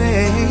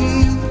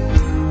masquerade.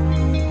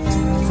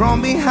 From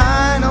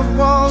behind the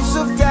walls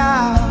of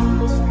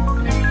doubt,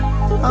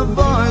 a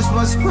voice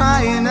was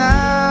crying out.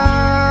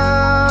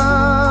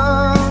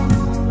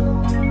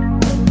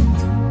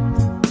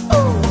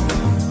 Oh.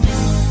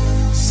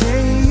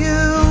 Say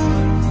you,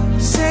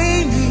 say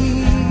me,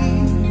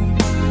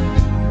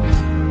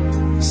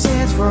 say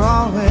it for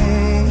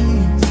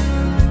always.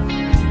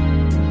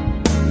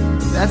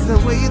 That's the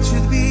way it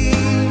should be.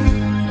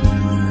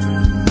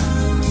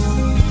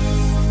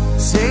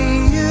 Say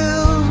you,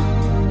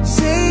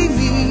 say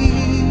me,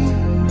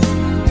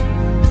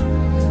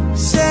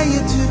 say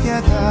it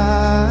together,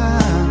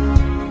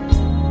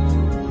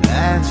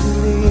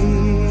 naturally.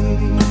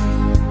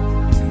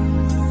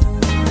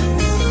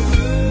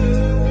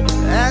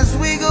 As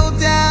we go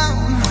down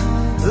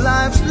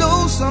life's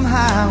lonesome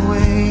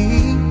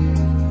highway,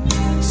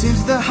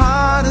 seems the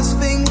hardest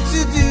thing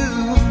to do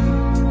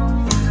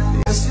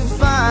is to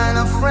find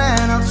a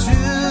friend or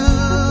two.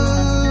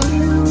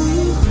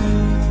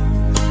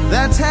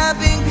 That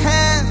helping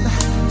hand,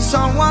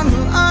 someone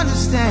who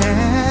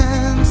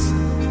understands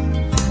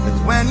that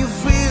when you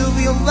feel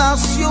you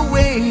lost your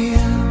way,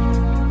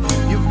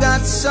 you've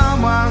got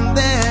someone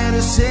there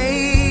to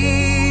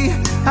say,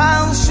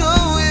 I'll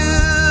show you.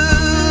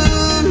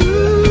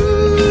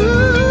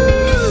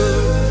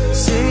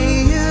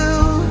 Say you,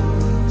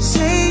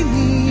 say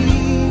me,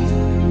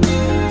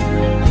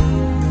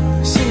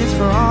 say it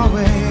for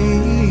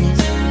always.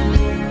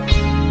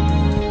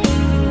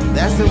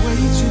 That's the way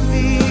it should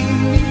be.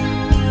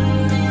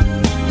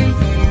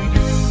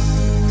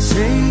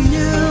 Say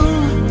you,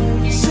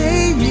 say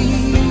me,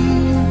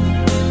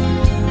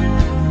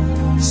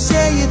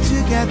 say it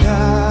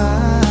together,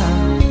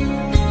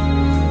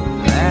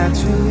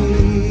 naturally.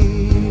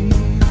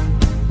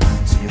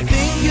 So you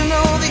think you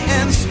know the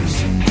answers?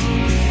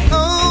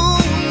 Oh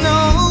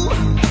no,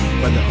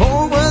 but the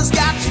whole world's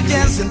got you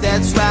dancing.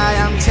 That's why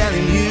I'm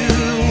telling you,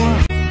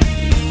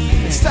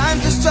 it's time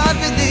to start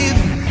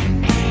believing.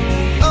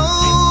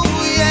 Oh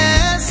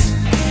yes,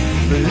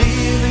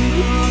 believe in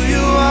who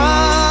you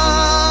are.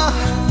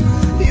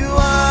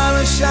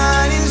 A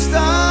shining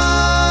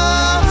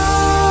star.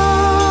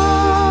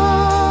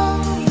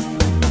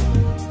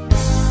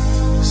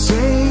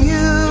 Say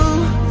you,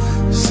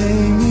 say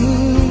me,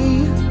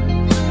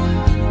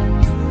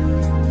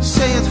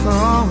 say it for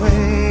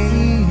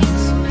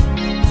always.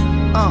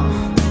 Oh,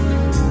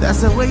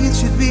 that's the way it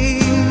should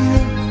be.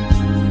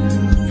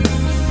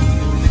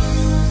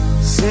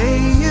 Say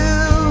you,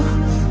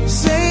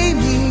 say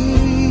me,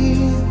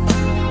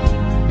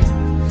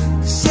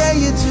 say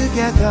it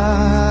together,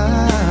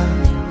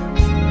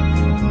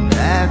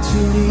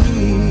 naturally.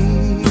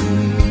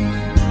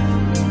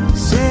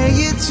 Say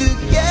it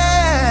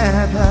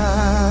together,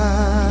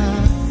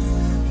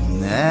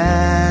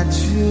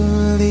 naturally.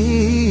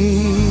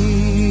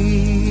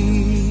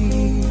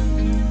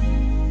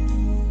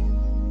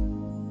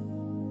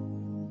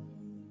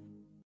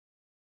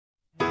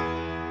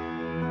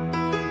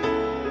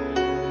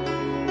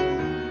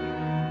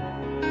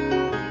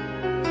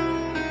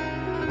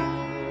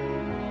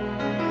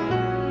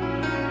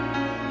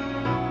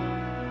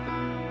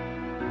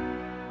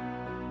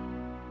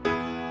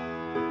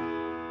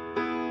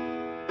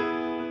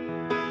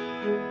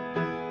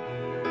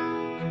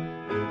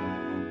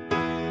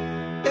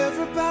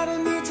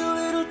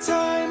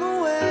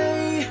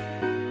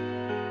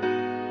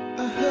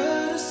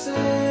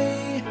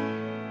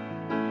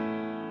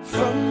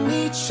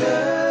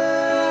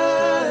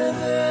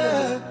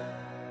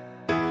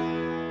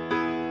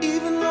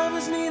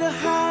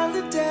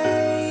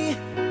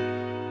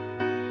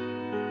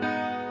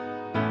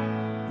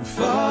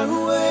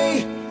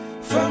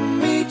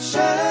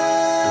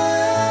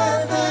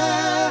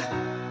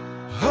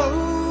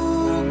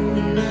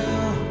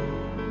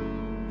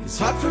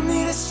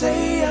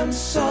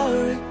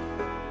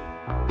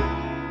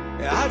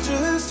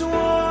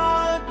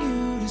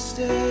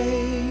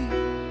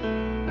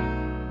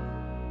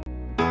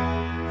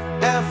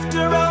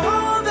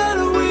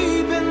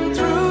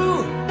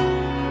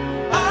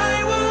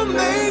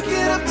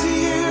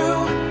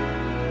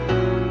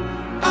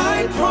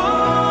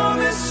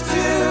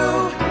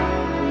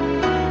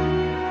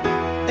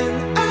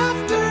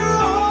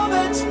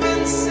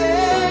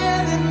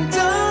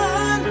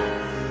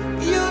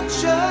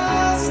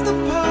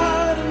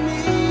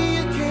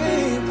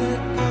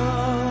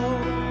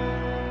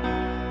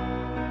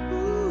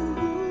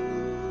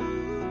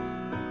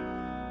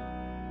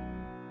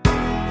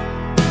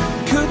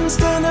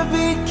 Stand to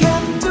be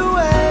kept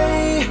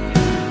away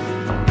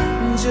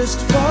just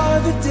for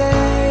the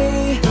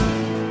day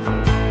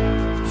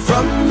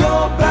from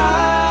your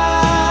body.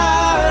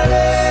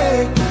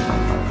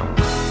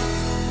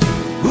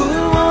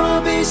 Wouldn't wanna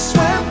be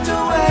swept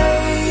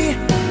away,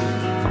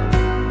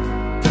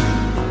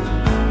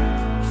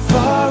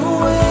 far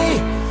away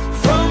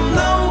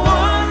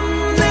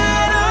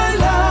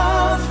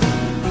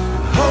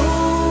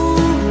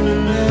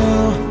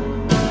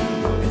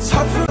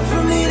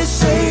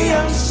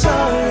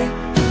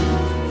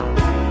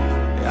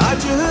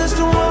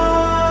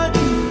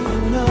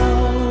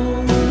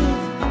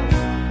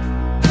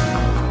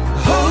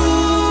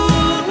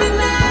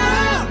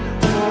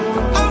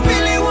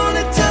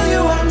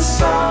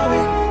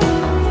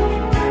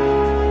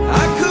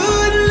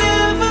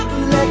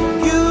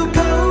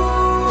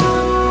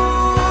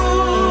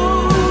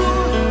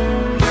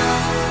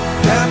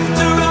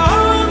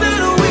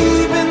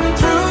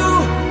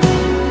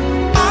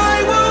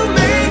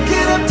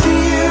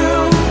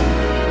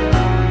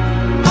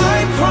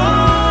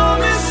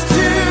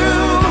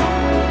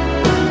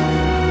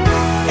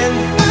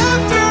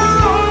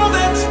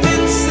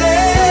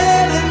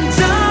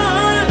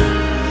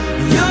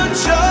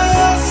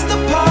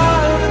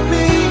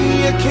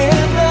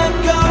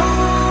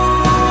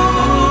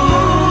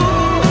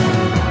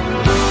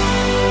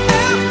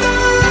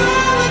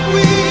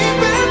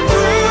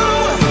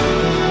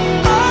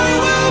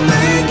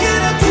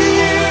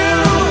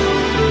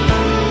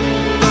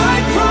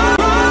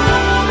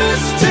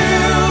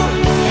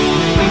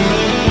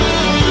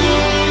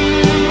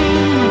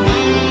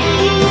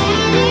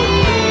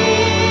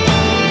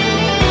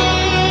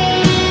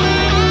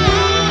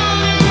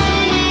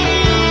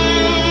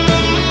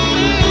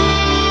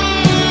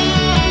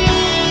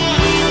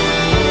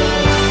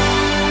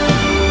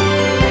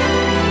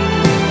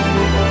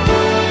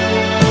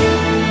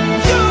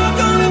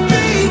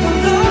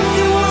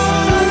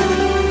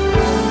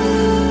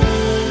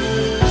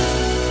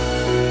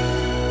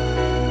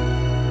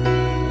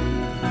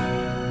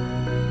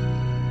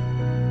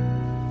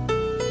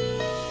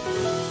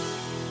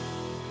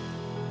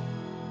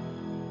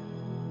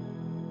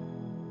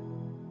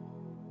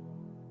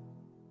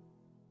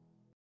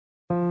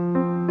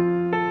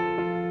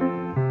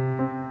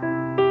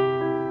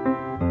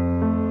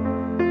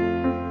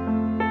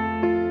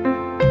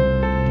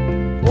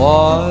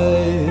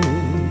Wise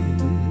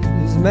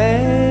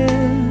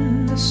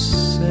men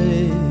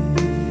say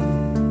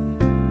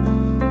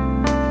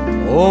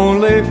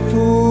only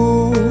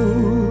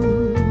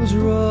fools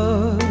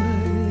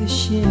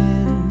rush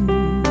in,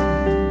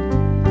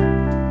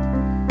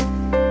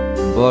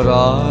 but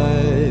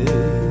I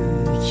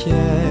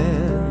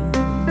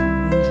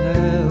can't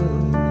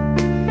help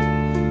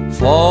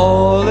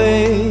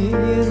falling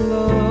in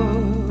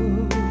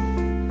love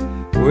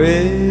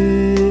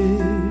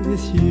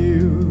with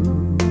you.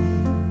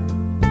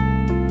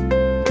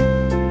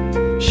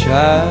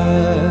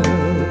 Shall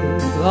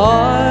I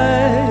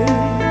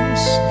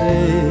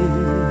stay?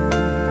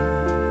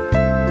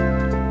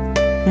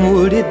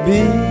 Would it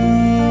be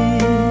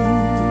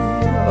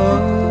a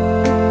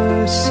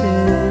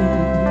sin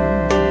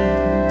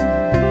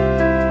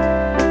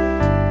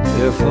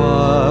if I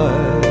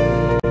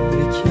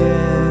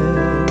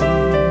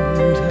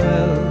can't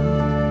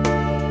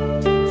help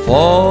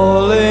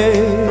falling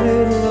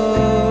in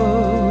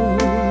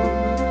love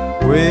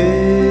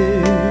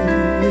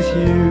with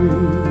you?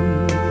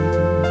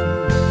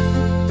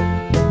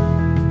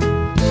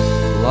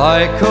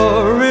 Like a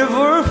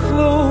river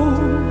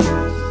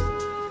flows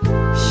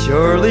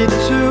surely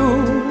to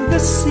the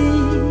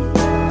sea,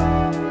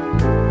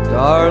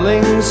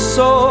 darling,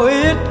 so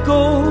it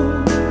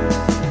goes.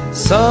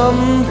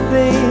 Some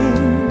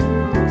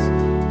things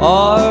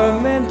are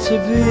meant to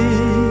be.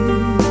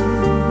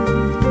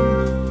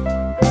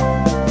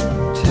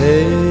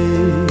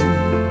 Take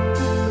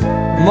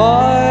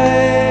my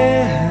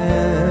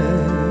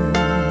hand,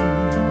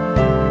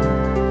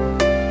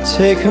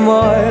 take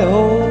my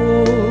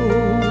whole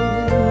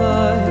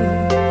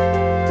life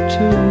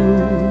too.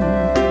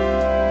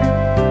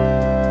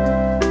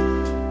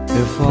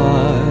 If I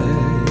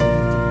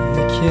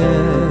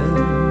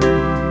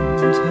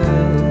can't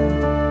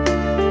help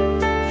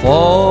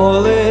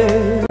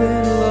falling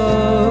in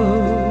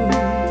love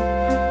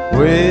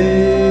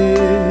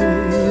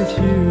with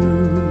you.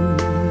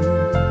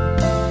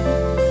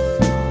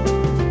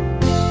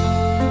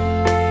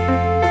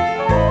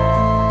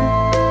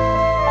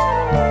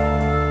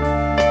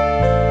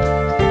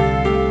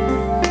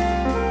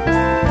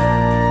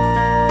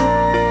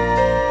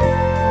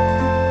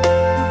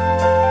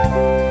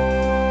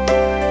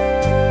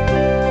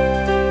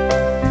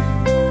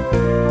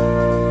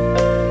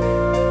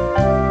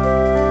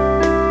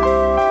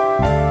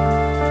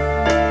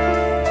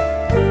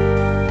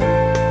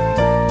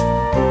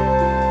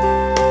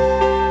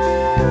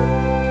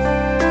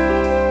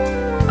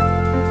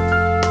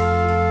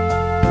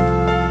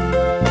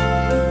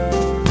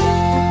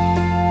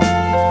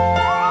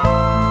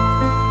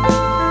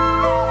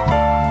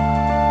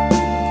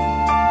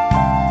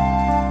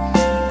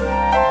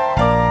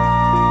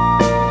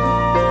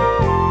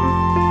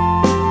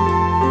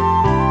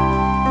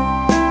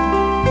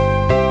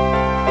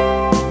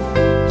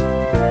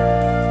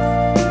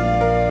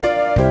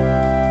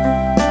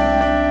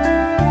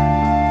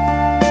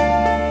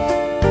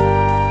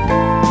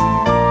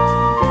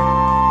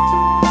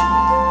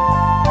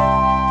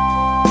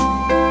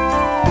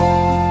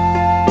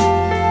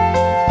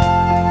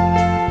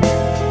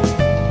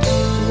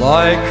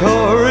 Like a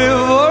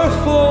river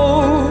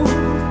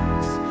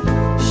flows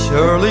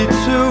surely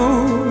to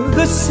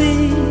the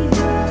sea,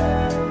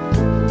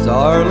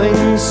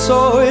 darling, so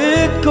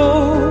it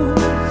goes.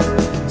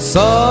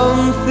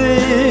 Some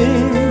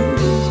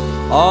things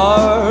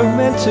are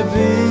meant to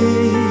be.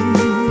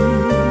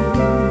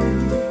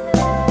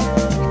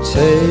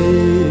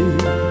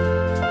 Take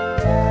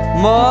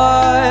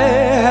my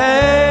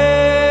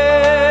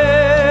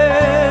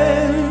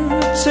hand,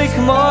 take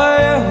my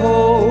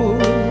whole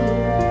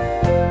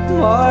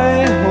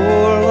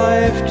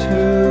life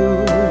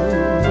too.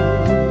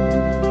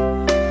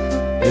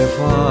 If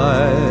I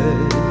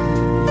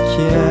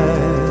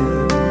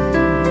can't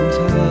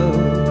help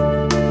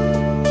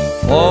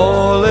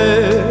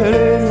falling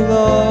in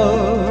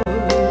love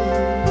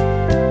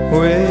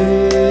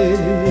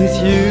with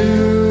you,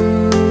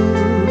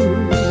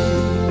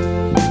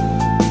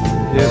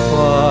 if I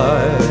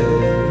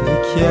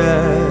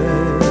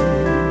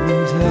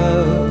can't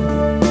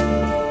help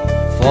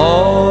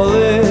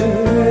falling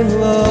in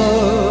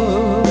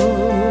love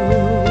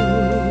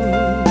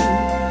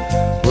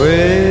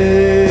with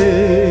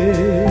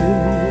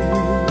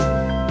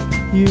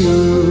you.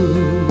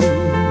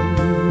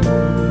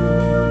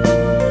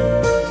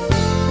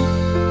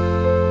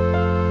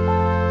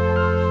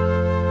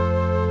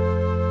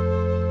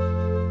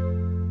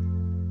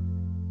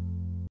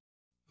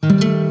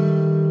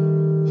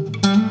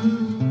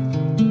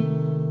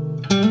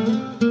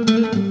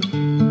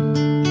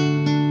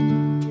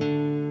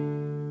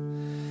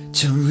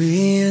 To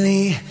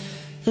really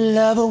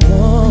love a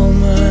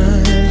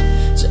woman,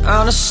 to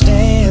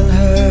understand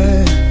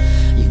her,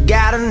 you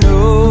gotta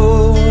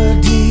know her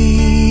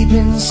deep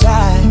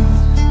inside.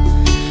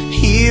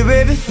 Hear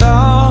every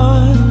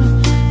thought,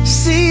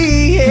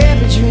 see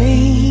every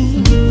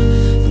dream,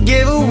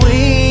 give her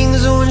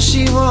wings when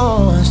she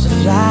wants to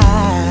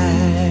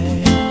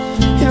fly.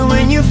 And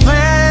when you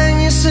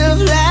find yourself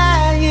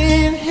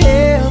lying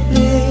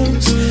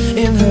helpless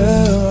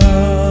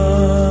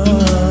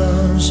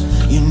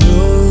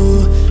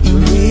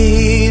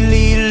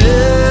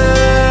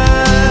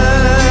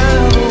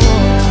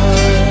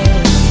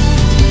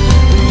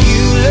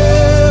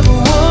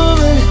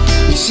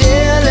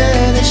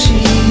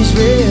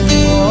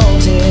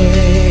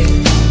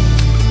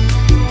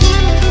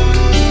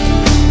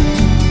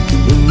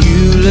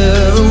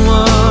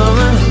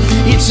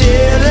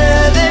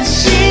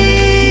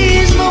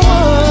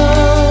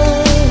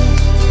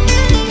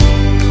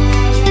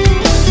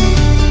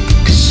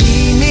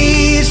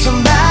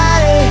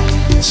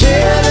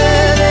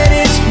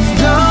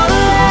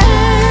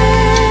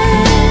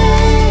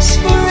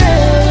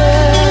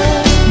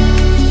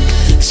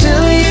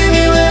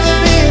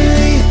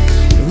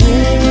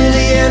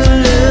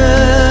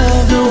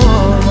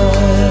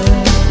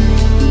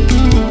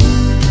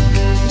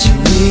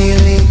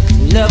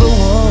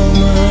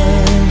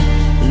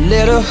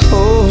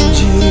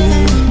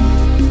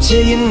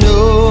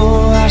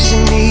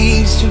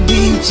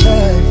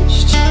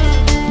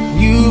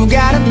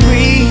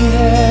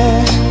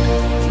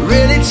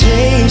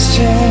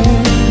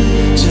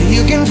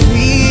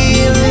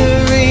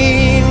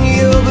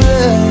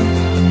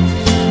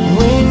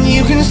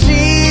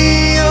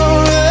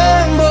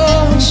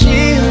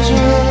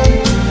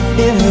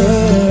in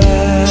her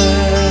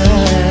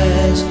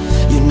eyes.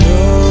 You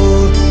know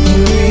you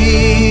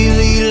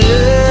really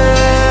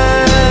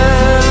love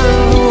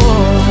a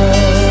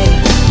woman.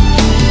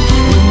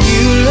 When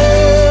you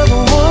love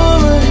a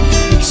woman,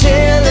 you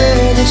tell her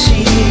that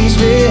she's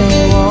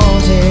really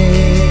wanted.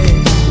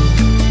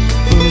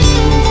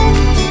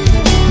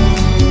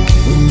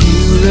 When you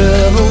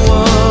love a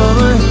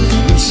woman,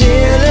 you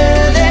tell her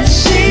that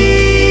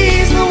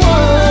she's the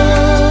one.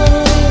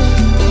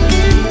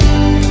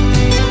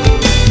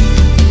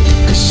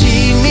 'Cause she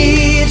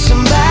needs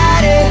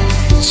somebody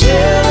to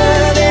tell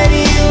her that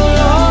you'll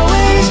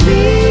always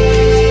be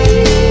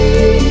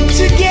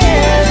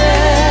together.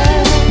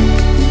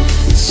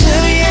 Tell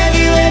me, have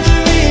you ever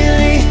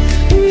really,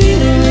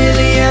 really,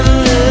 really ever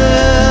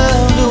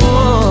loved a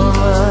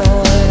woman?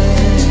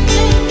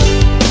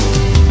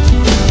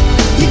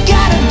 You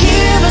gotta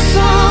give her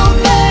some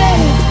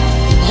faith,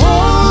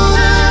 hold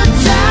her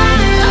tight,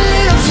 a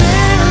little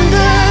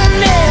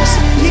tenderness.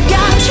 You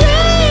gotta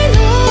train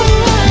her.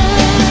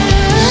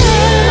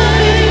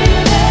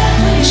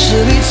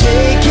 She'll be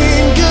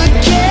taking good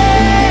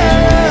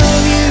care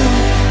of you.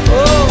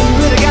 Oh, you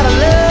really gotta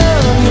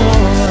love a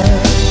woman.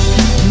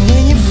 And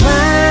when you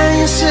find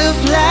yourself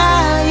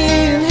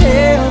lying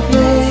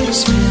helpless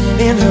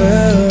in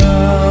her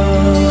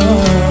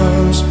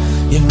arms,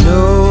 you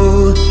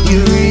know you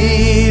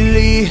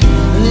really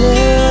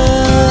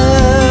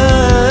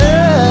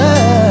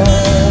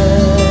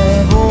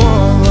love a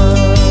woman.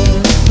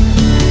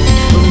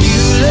 When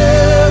you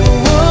love a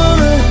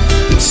woman,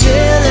 you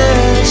tell her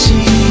that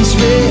she's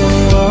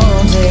really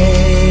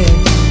wanted.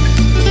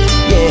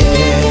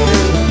 Yeah.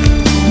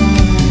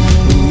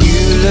 When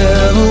you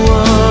love a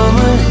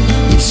woman,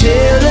 you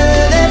tell her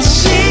that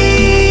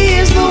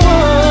she's the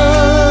one.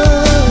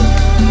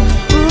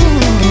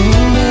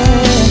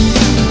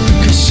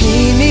 'Cause she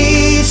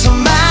needs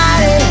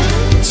somebody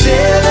to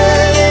tell her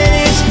that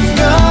it's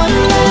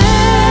gonna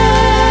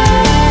last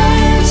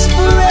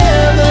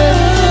forever.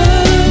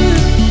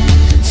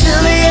 Tell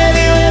me, have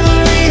you ever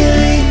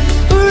really,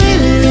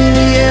 really,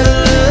 really ever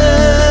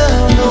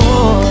loved a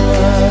woman?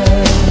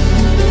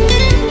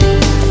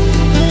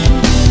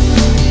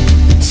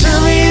 Tell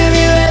me, have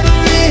you ever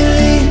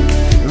really,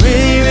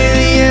 really,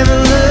 really ever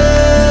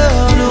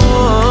loved a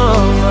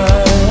woman?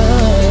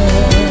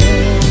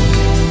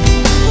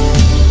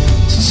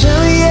 Tell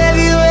me, have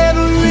you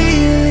ever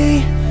really,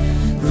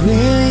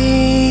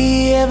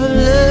 really ever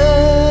loved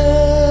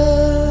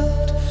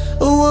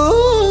a woman?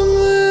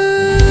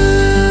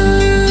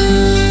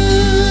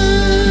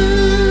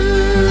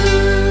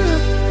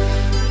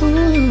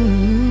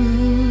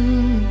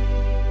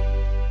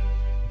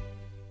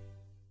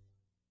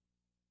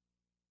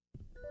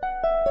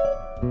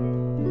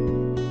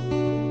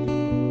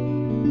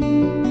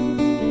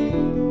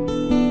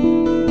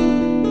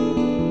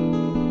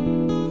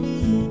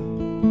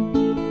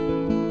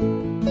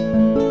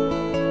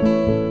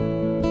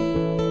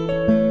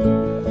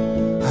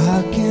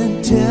 I can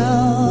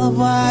tell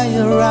by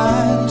your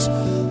eyes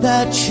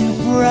that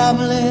you've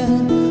probably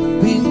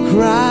been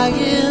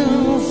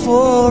crying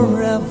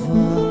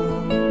forever.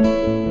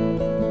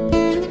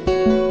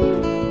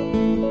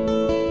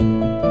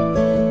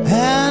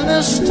 And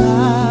the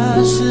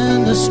stars in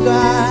the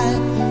sky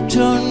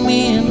don't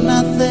mean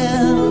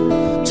nothing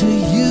to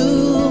you,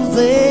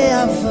 they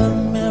have a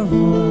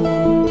mirror.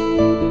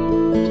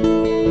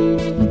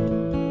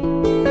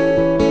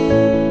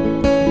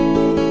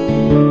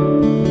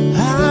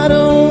 I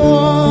don't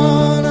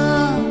wanna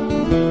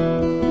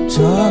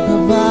talk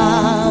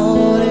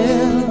about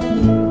it,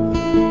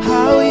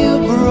 how you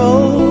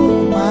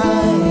broke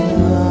my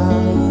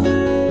heart.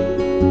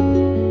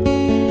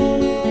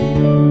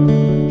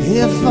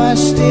 If I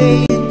stay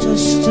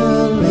just a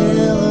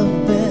little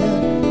bit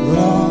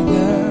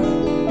longer,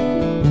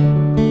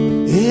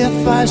 if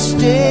I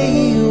stay,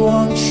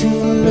 won't you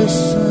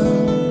listen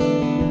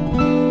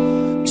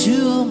to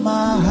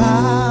my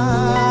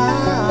heart?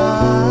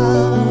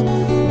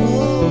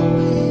 Oh,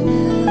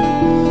 baby,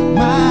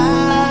 my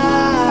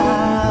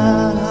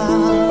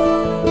heart.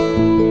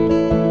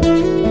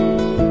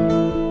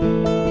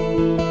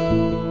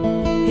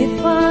 If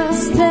I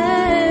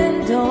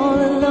stand all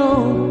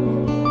alone,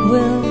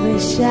 will the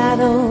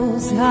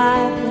shadows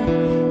hide the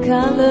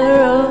color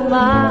of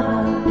my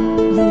heart?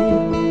 Blue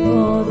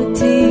for the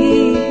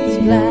tears,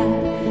 black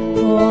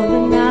for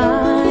the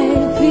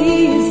night,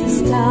 peace the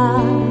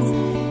stars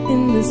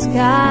in the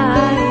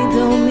sky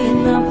don't mean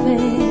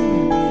nothing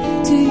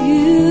to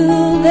you.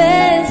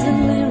 There's a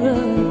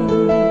mirror.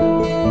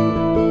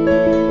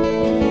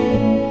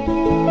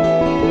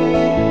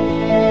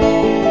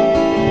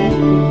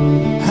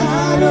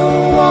 I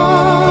don't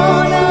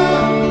wanna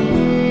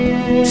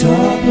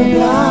talk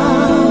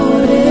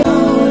about it,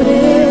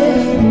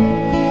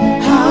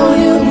 how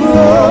you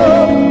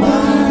broke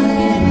my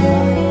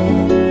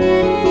heart.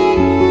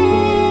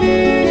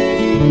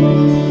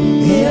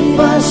 If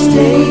I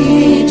stay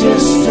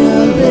just a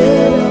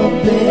little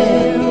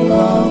bit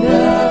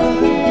longer,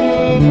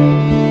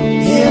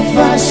 if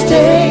I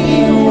stay,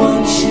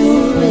 won't you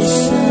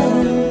listen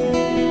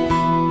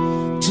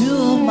to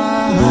my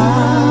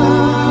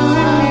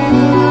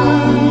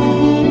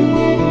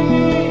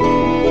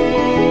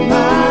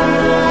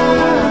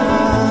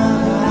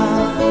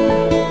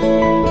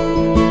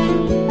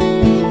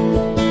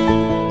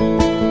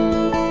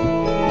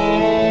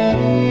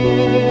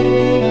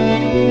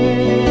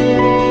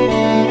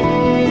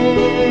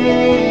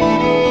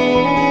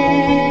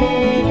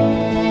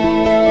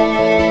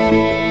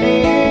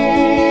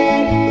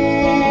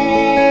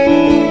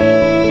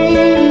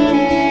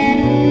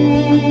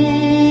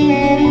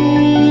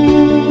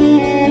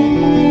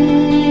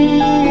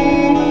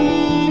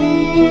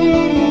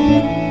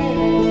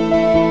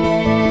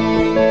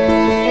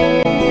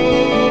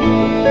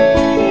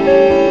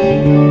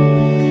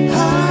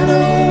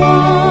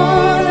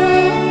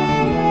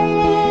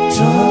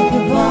talk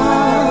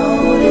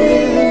about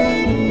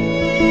it,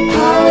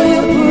 how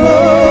you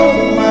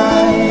broke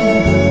my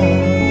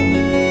heart.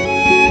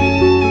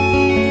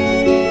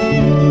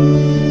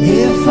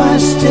 If I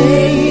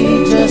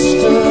stay just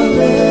a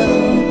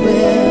little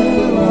bit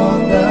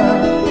longer,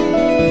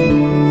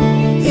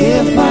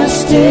 if I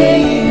stay,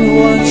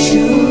 won't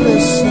you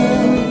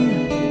listen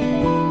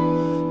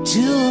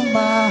to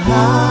my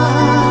heart?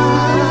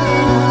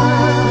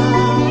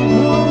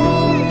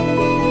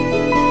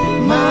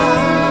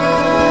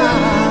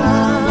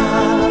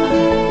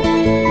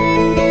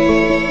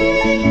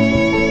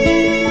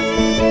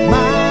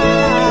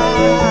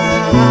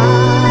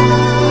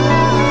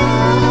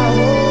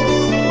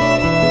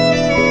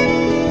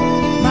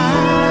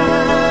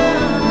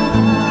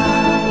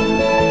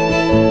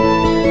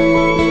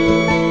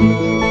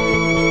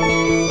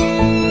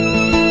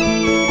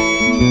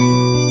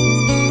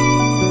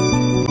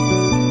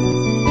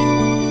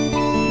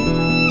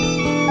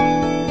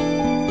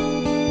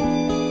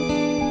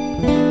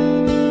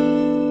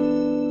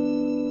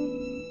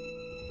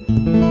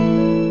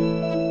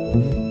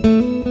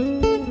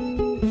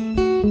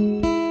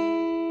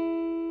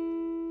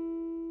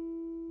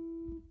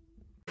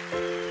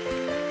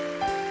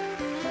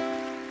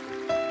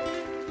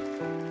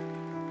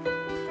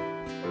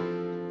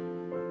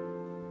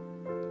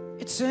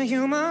 It's a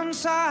human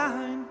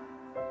sign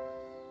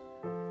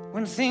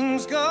when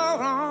things go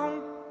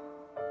wrong.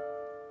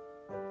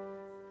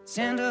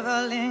 Scent of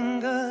her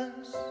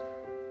lingers,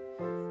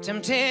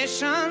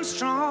 temptation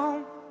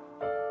strong.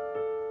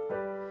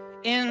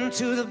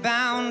 Into the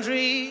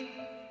boundary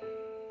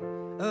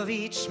of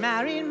each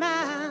married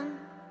man,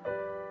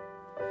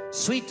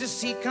 sweet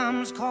deceit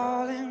comes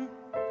calling,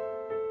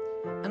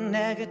 and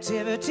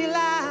negativity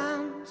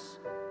lands.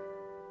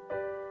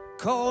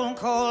 Cold,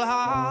 cold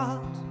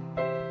heart,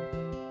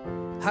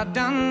 hard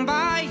done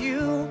by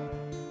you.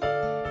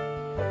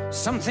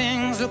 Some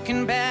things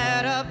looking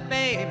better,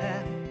 baby,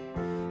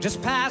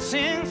 just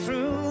passing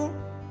through.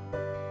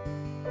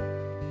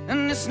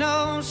 And it's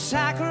no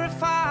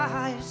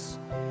sacrifice,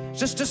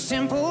 just a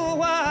simple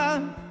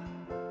word.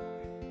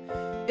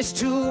 It's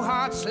two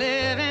hearts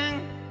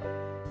living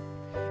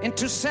in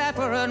two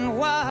separate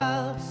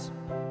worlds.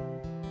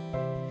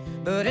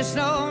 But it's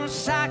no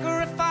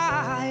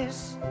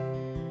sacrifice,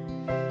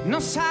 no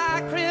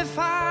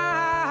sacrifice.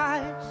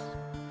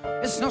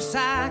 It's no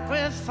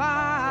sacrifice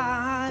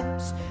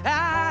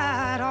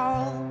at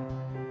all.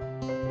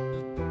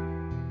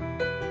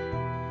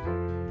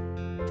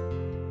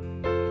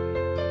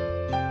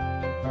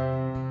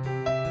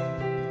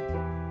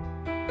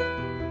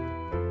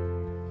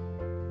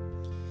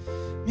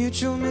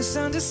 Mutual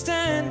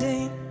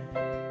misunderstanding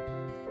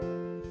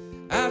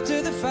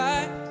after the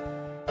fight.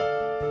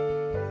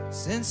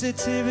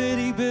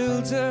 Sensitivity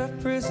builds a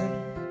prison.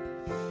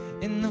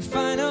 In the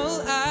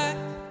final act,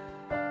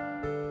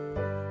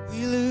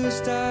 we lose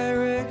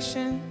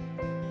direction.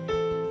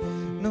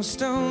 No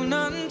stone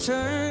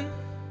unturned,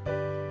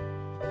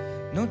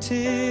 no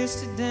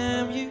tears to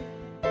damn you.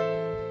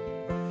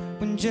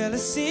 When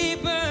jealousy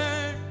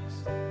burns,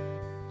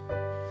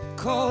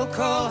 cold,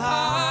 cold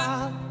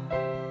heart,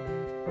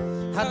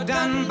 hard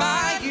done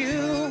by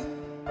you.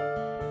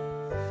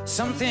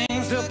 Some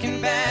things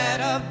looking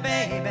better,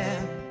 baby,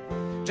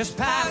 just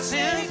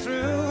passing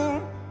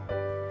through.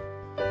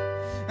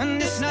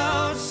 And it's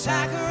no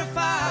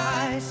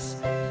sacrifice,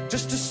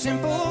 just a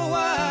simple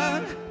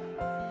word.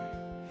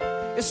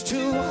 It's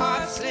two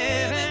hearts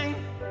living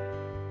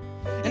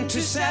in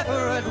two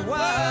separate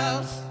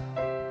worlds.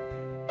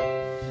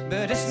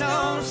 But it's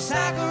no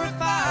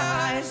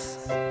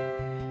sacrifice,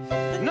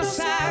 no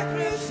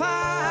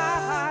sacrifice.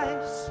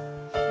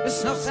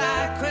 It's no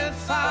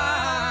sacrifice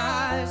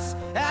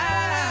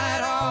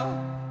at all.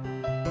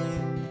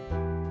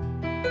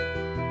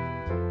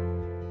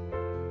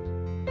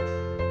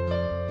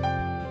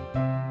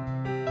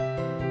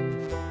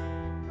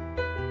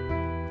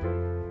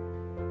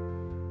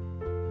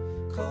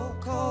 Cold,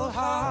 cold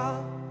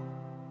heart,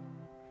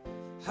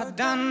 hard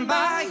done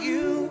by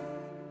you.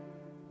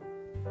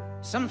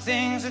 Some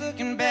things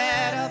looking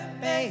better,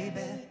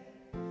 baby,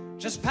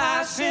 just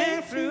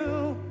passing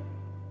through.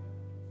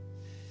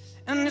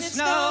 And it's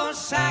no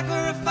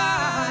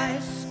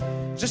sacrifice,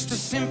 just a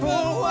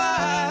simple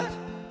word.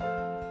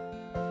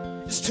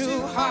 It's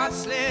two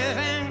hearts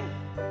living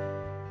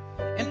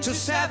in two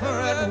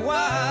separate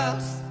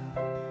worlds.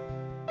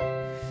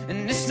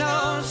 And it's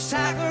no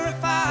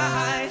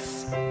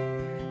sacrifice,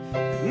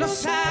 no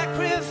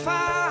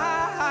sacrifice.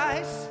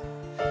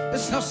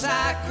 It's no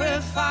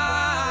sacrifice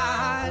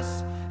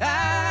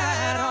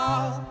at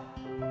all.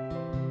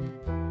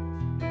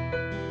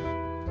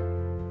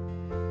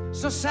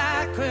 It's no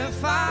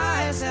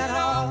sacrifice at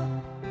all.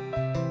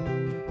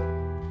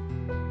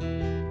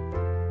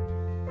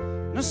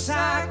 No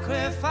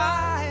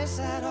sacrifice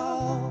at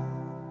all.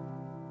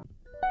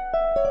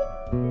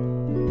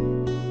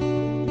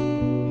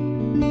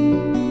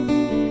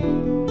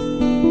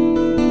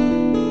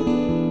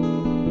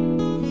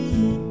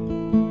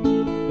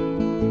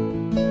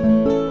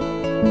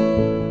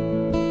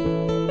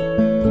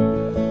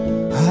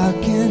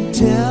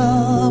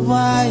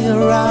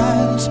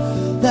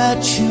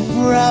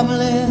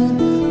 probably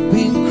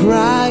been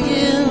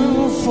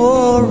crying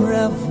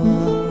forever.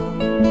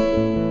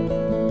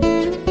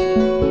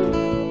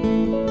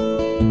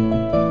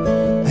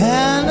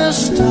 And the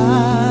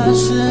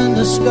stars in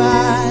the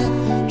sky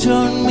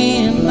don't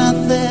mean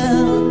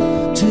nothing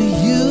to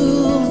you,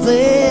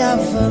 they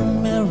have a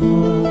mirror.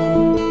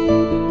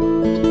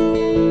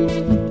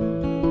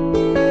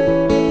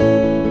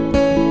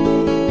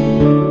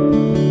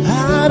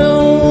 I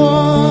don't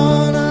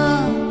wanna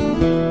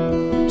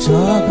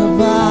talk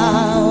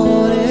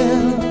about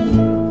it,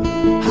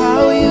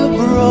 how you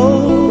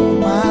broke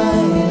my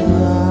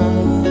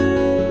heart.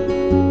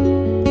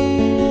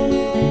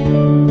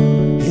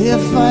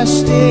 If I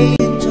stay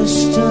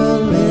just a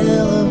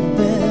little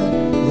bit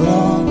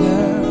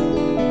longer,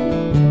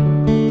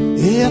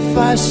 if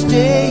I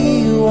stay,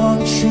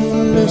 won't you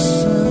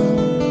listen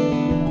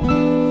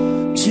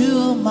to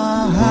my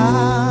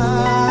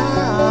heart?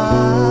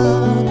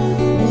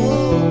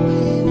 Oh,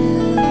 baby,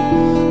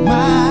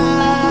 my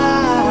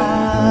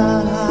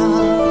heart.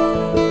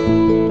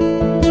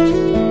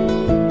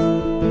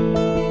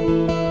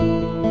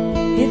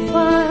 If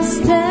I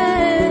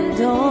stand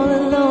all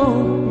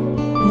alone,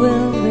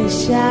 will the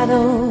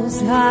shadows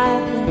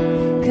hide the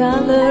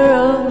color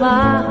of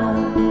my heart?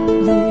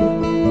 Blue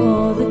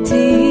for the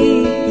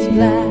tears,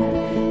 black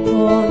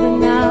for the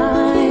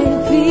night,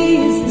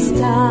 peace, the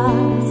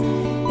stars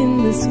in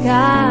the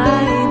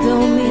sky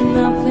don't mean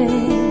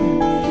nothing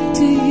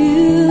to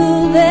you,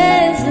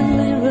 there's a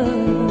mirror.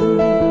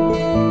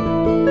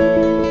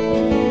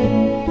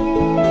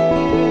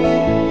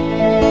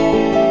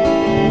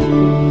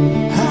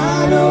 I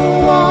don't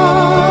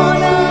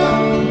wanna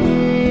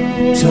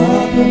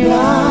talk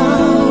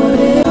about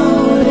it,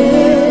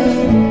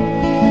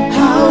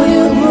 how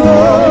you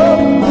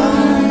broke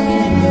my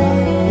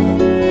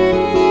heart.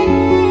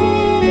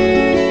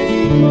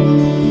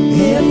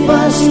 If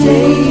I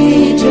stay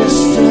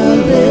just a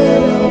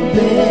little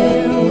bit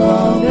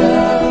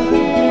longer,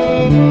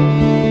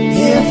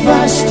 if I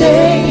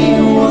stay,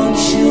 won't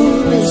you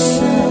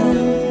listen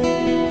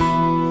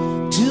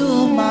to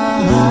my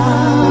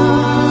heart?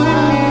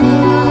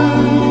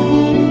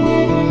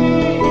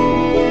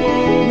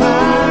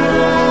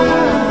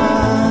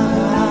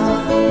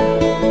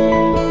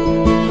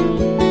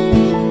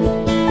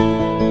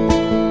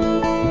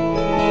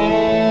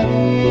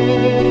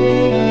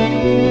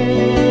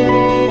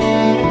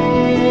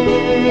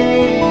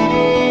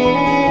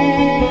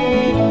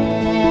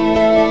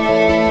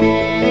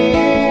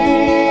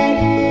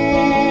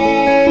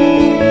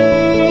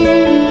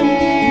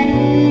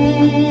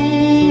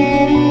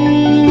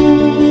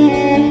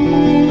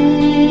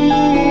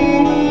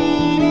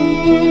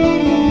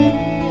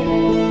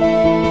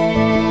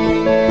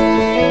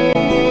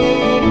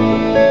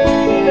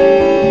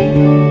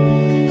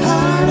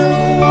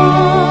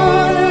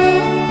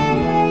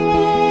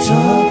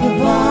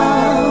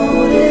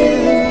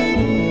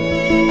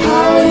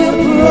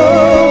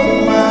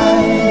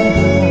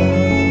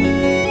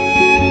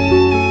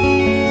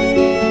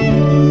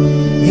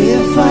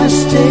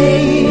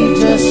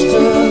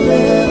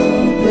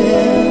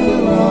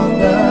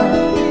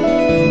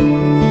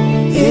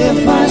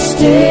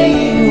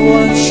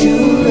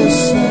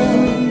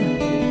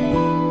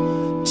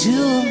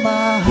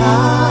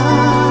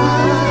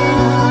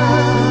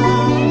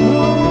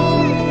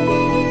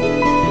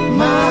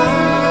 My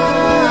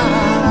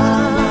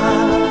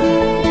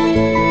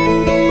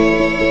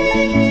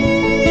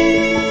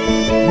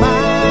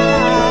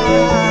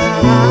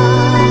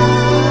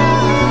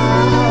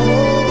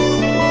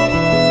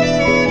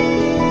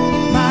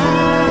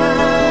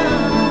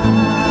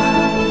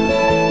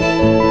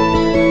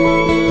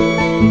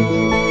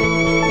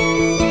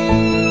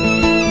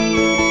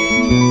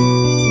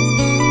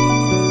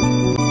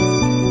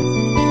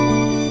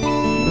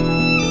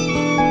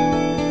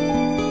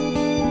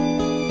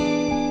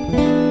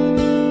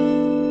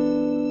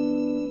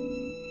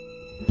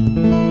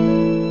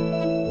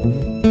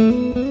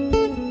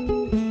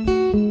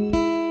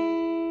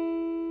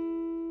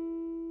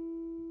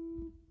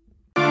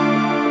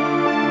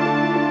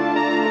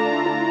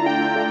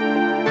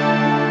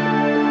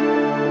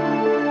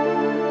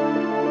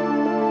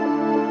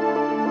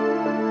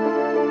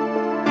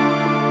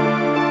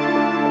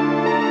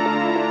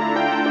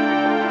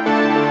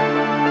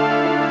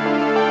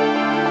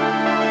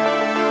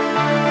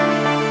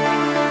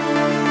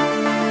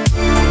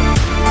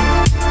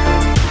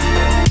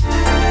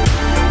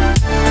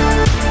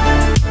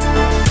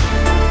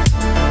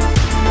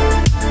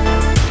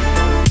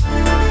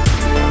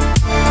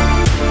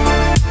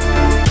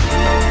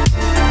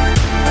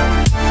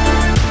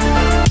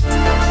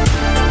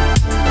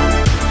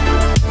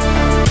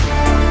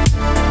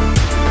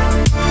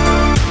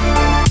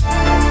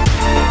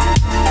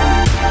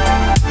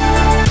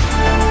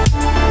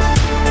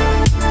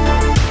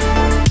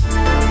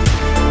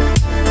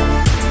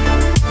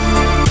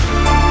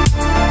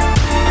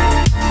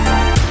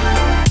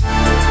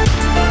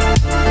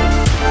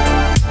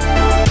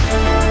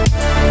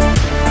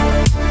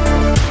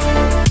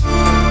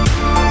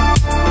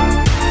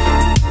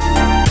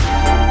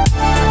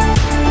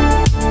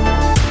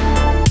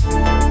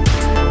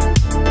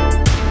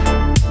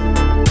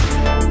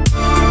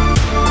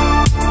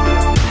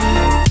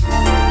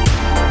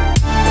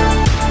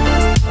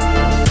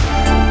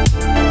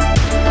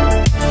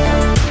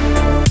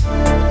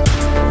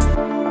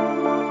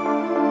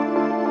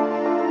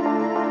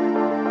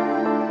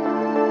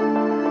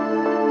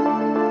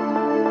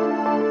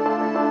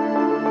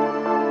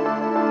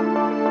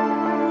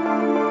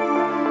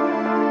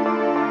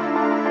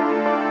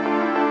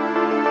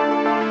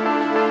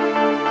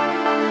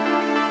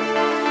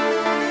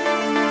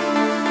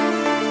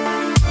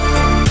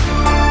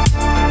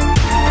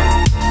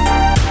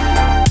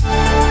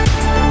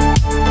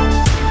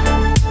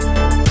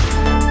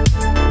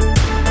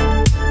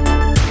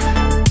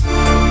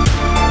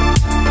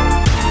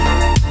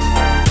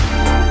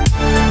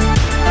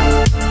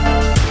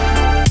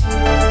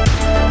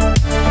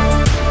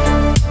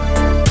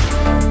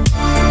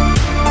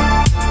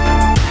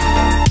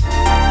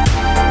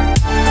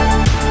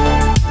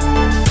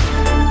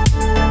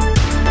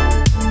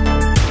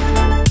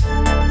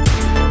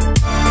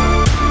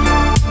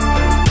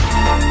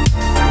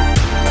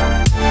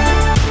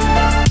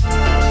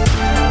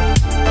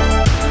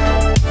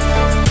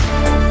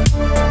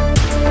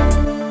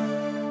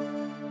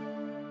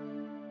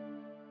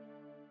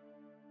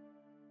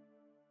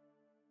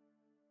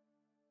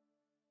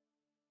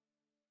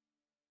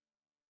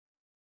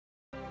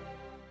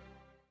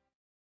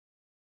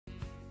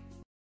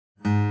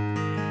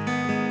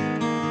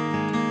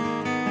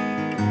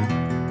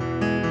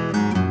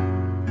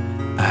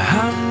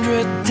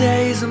the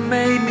days that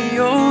made me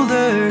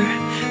older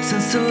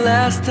since the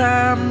last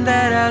time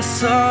that I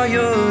saw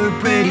your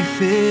pretty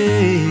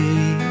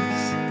face.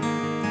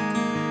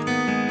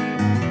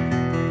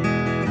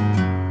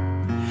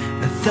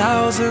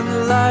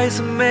 1,000 lies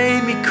have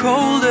made me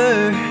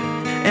colder,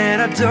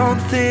 and I don't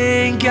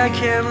think I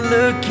can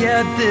look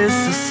at this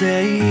the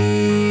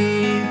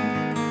same.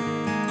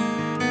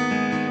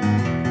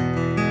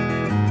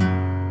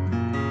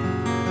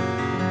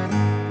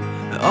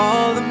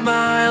 All the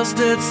miles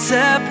that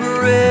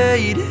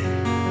separate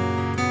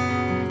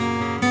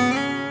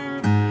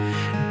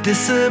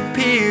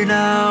disappear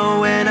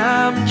now when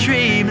I'm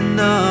dreaming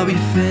of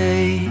your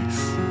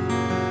face.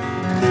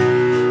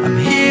 I'm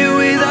here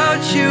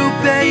without you,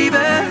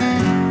 baby,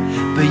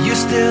 but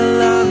you're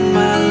still on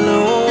my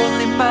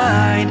lonely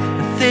mind. I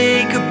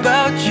think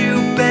about you,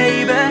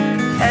 baby,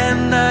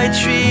 and I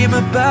dream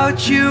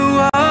about you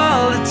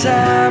all the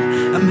time.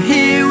 I'm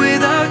here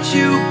without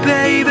you,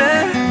 baby,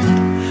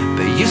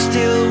 but you're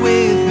still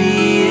with me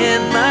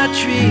in my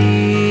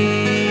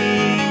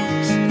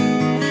dreams.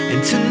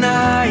 And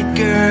tonight,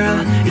 girl,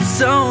 it's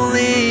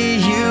only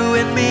you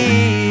and me.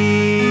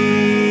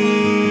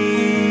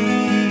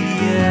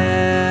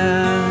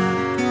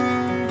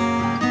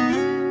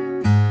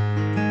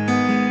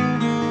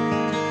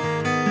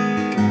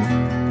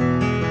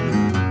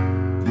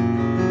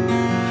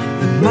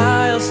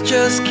 Miles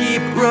just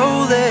keep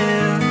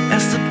rolling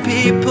as the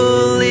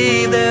people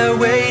leave their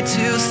way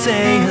to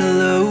say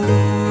hello.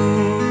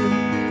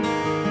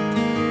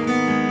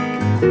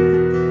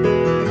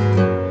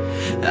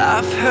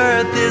 I've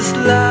heard this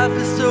life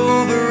is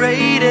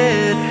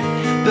overrated,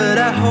 but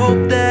I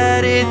hope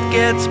that it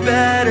gets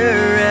better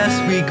as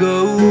we go.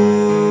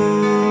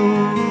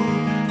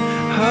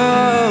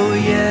 Oh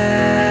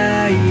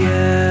yeah,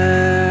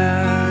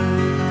 yeah.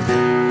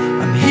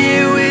 I'm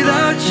here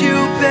without you,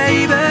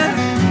 baby,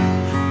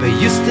 but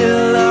you're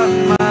still on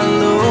my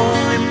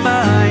lonely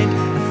mind.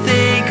 I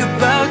think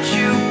about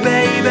you,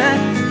 baby,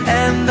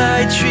 and I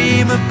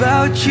dream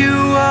about you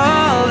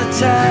all the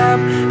time.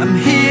 I'm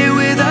here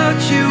without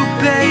you,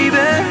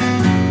 baby,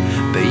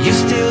 but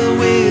you're still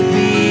with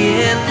me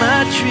in my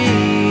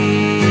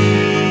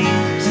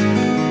dreams.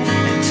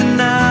 And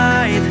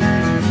tonight,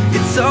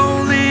 it's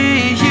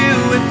only you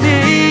and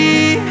me.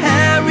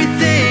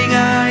 Everything I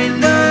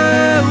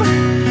know,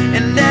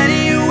 and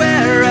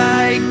anywhere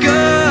I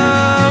go,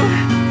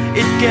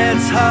 it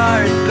gets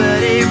hard, but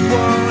it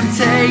won't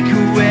take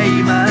away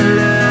my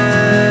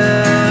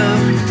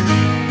love.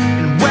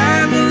 And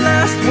when the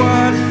last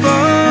one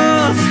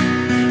falls,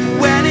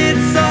 when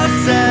it's all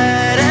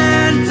said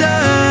and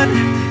done,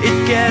 it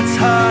gets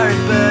hard,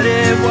 but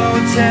it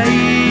won't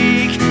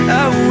take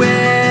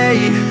away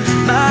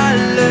my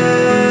love.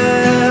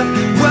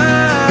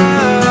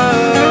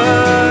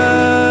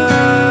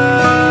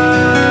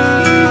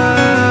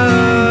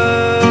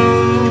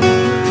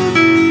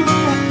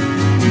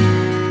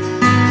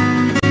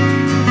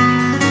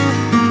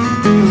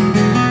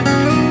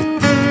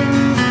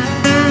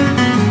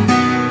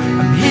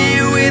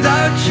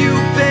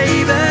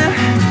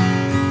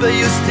 But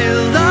you're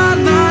still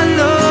on my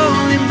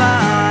lonely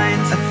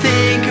mind. I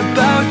think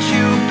about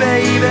you,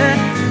 baby,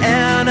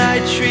 and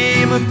I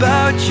dream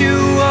about you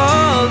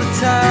all the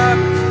time.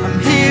 I'm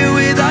here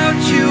without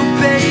you,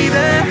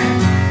 baby,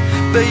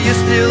 but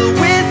you're still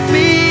with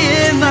me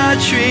in my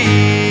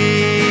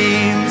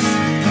dreams.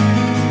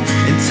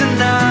 And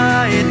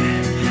tonight,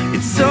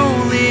 it's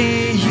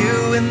only you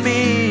and me.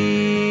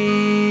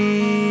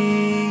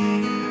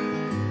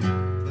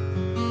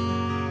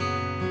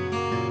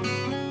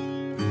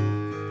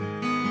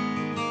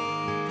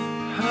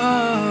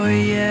 Oh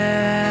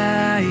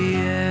yeah,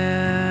 yeah.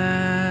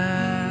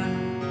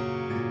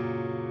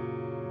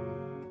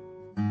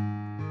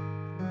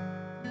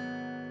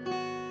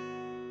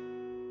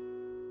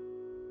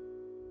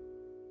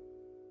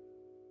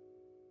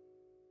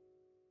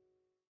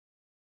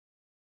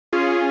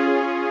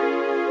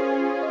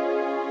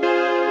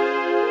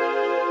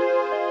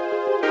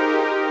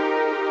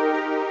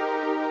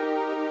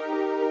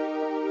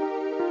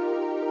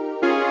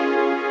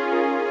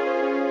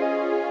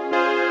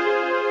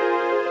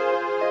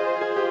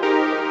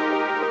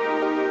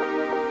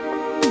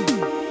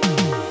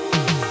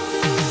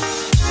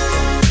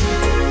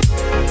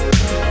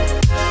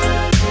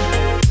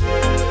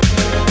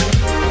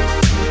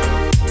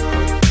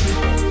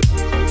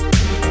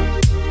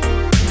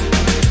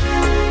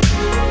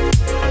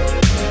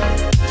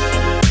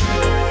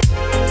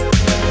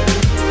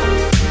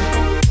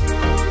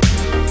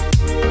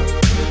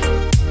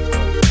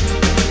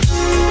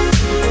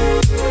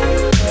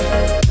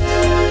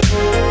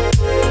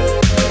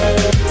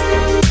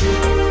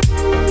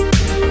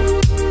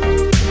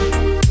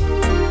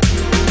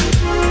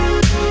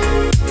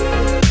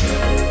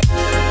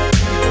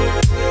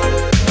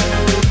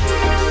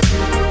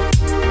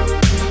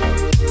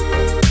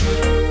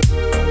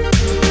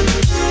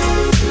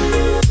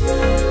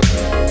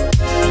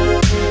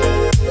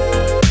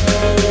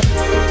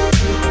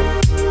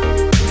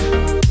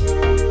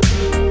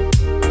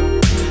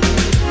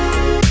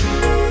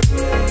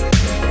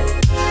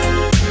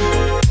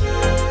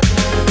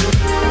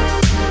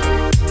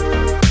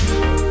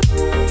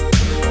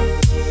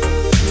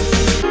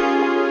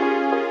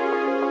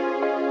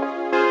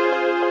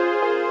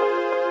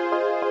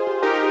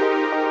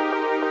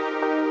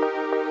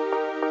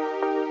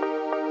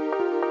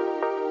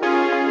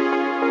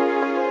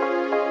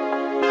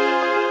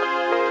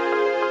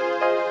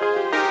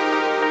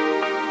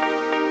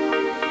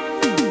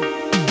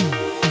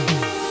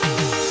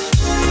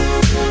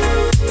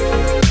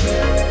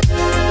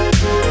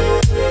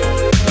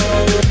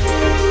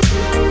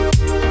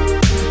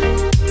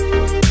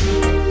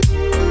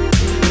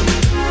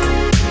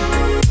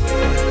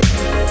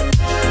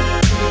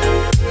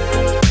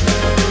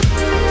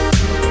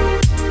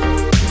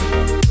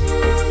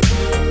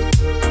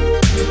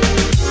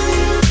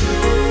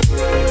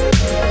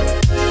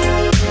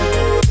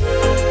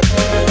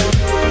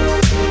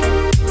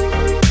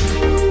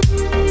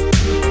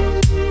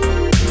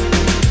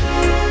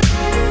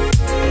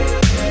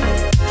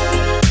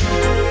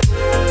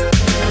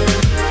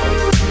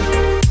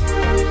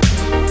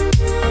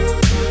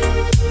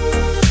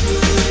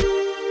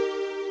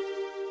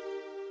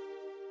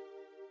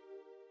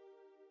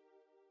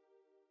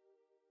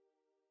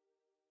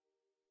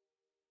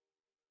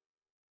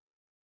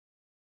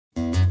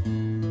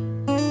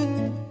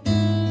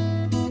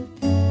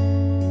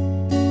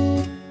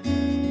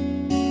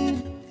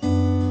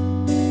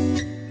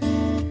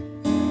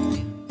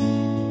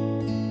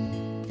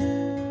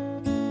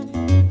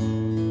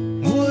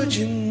 Would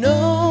you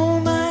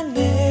know my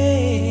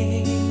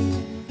name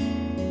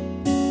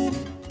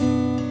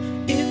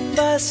if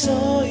I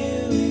saw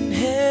you in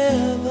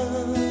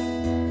heaven?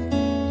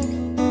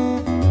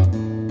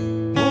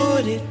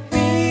 Would it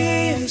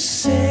be the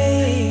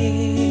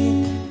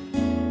same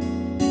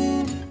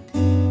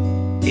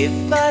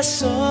if I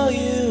saw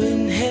you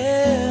in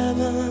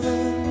heaven?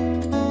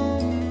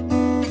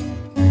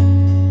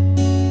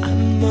 I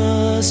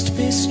must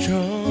be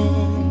strong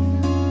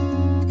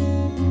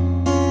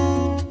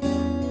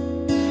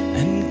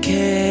and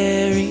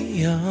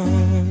carry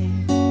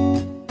on,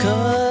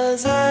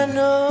 'cause I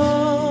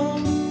know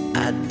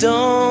I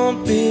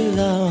don't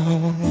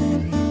belong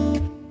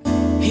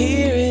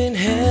here in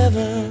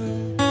heaven.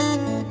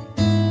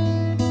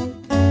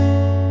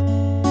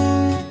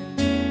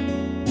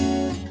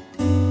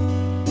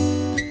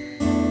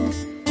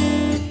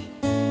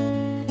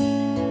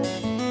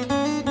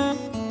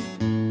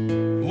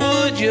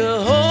 Would you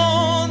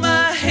hold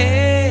my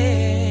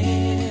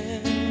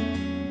hand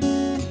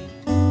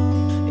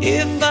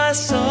if I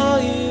saw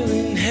you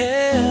in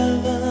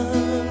heaven?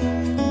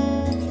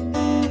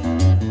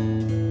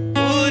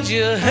 Would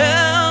you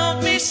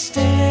help me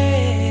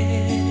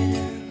stand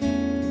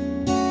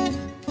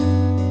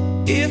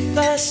if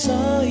I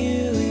saw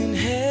you in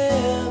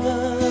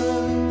heaven?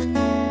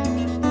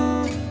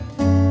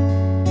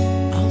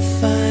 I'll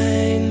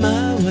find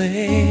my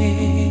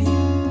way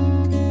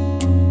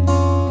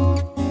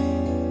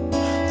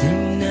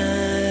through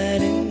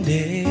night and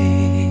day,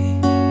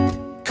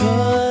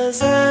 'cause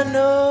I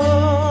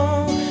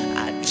know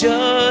I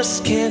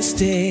just can't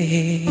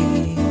stay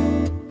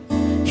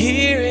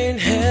here in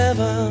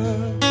heaven.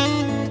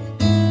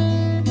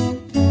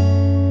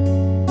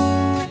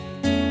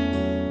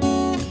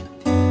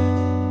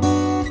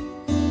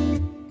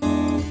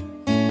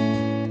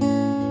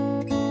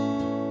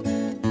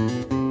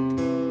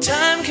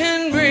 Time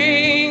can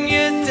bring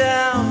you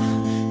down,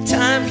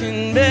 time can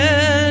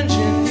bend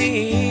your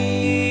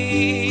knees,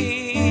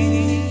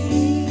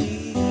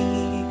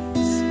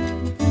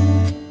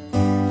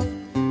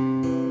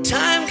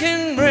 time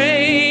can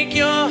break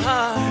your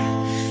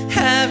heart,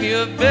 have you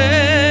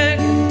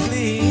begging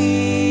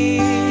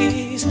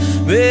please,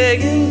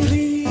 begging please.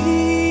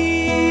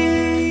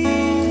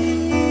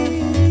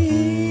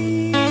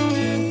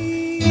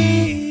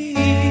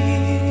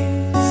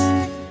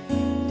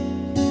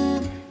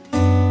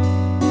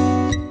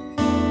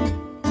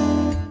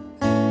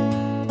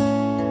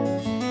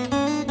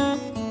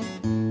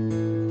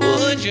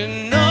 Would you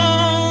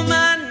know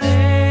my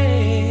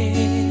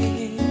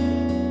name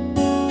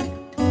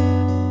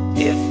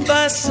if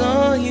I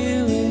saw you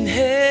in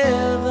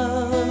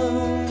heaven?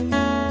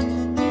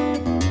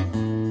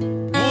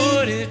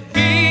 Would it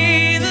be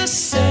the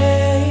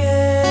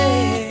same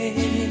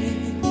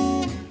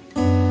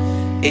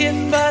if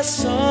I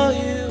saw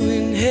you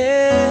in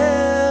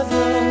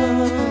heaven?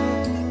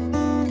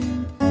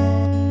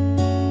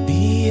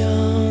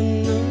 Beyond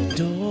the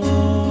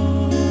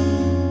door,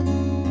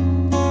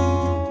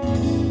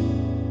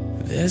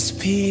 there's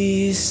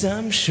peace,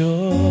 I'm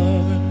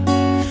sure,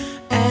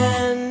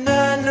 and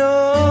I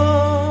know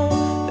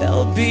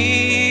there'll be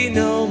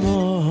no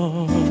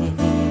more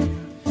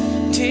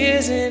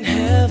tears in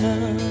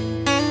heaven.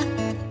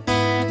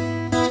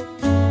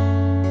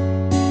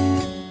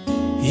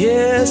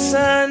 Yes,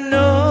 I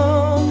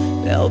know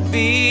there'll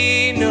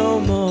be no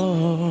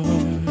more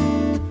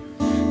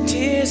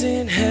tears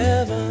in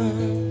heaven.